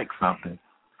all lack something,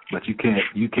 but you can't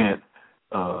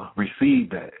receive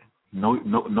that.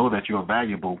 Know that you're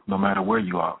valuable no matter where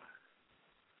you are,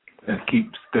 and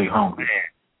stay hungry.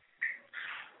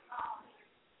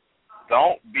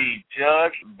 Don't be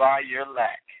judged by your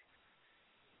lack,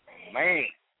 man.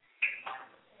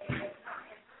 And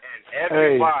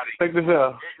everybody. Hey, check this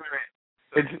out.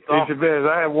 It's Chavez.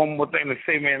 I have one more thing to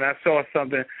say, man. I saw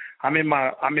something. I'm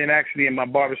actually in my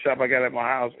barbershop I got at my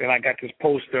house, and I got this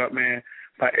poster up, man,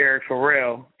 by Eric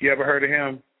Farrell. You ever heard of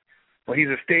him? Well, he's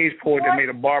a stage poet that made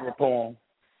a barber poem.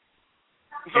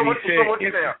 So what's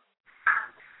there?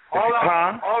 All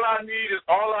I need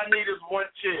is one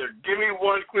chair. Give me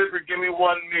one clipper. Give me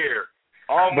one mirror.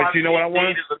 But you know what I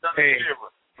want? Is another shiver.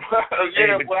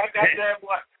 Yeah, but I got that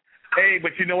one. Hey,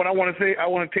 but you know what I want to say? I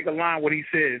want to take a line what he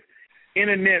says.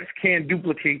 Internets can't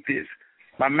duplicate this.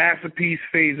 My masterpiece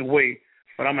fades away,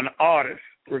 but I'm an artist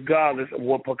regardless of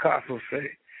what Picasso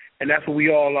say. And that's what we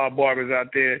all are, barbers out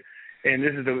there. And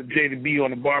this is the J to B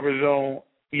on the BarberZone.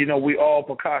 You know, we all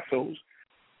Picassos.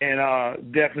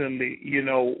 And definitely, you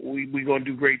know, we going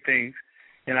to do great things.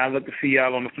 And I look to see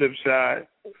y'all on the flip side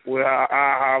where I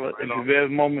holler at the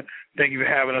best moment. Thank you for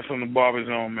having us on the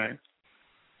BarberZone, man.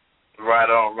 Right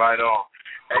on, right on.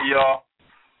 Hey, y'all,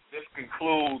 this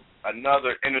concludes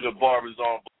another Into the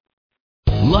BarberZone.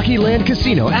 Lucky Land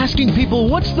Casino, asking people,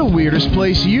 what's the weirdest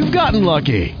place you've gotten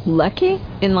lucky? Lucky?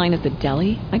 In line at the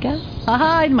deli, I guess?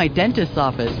 Aha, in my dentist's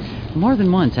office. More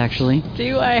than once, actually.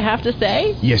 Do I have to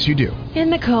say? Yes, you do. In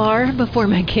the car before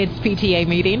my kids' PTA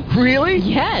meeting. Really?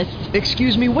 Yes.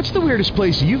 Excuse me, what's the weirdest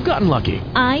place you've gotten lucky?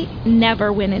 I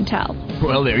never win and tell.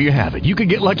 Well, there you have it. You can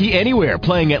get lucky anywhere,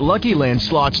 playing at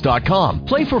LuckyLandSlots.com.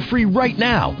 Play for free right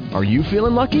now. Are you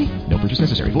feeling lucky? No purchase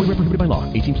necessary. Void where prohibited by law.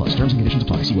 18+. Terms and conditions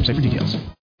apply. See website for details.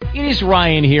 It is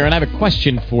Ryan here, and I have a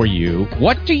question for you.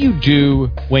 What do you do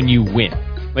when you win?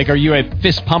 Like, are you a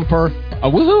fist pumper, a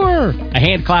woohooer, a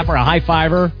hand clapper, a high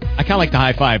fiver? I kind of like the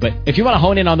high five, but if you want to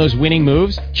hone in on those winning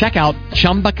moves, check out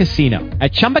Chumba Casino.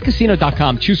 At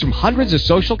ChumbaCasino.com, choose from hundreds of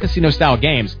social casino-style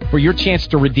games for your chance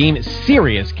to redeem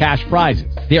serious cash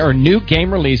prizes. There are new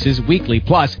game releases weekly,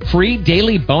 plus free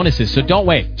daily bonuses, so don't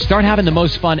wait. Start having the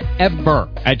most fun ever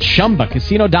at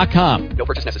ChumbaCasino.com. No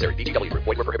purchase necessary. VGW. Void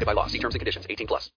where prohibited by law. See terms and conditions. 18+.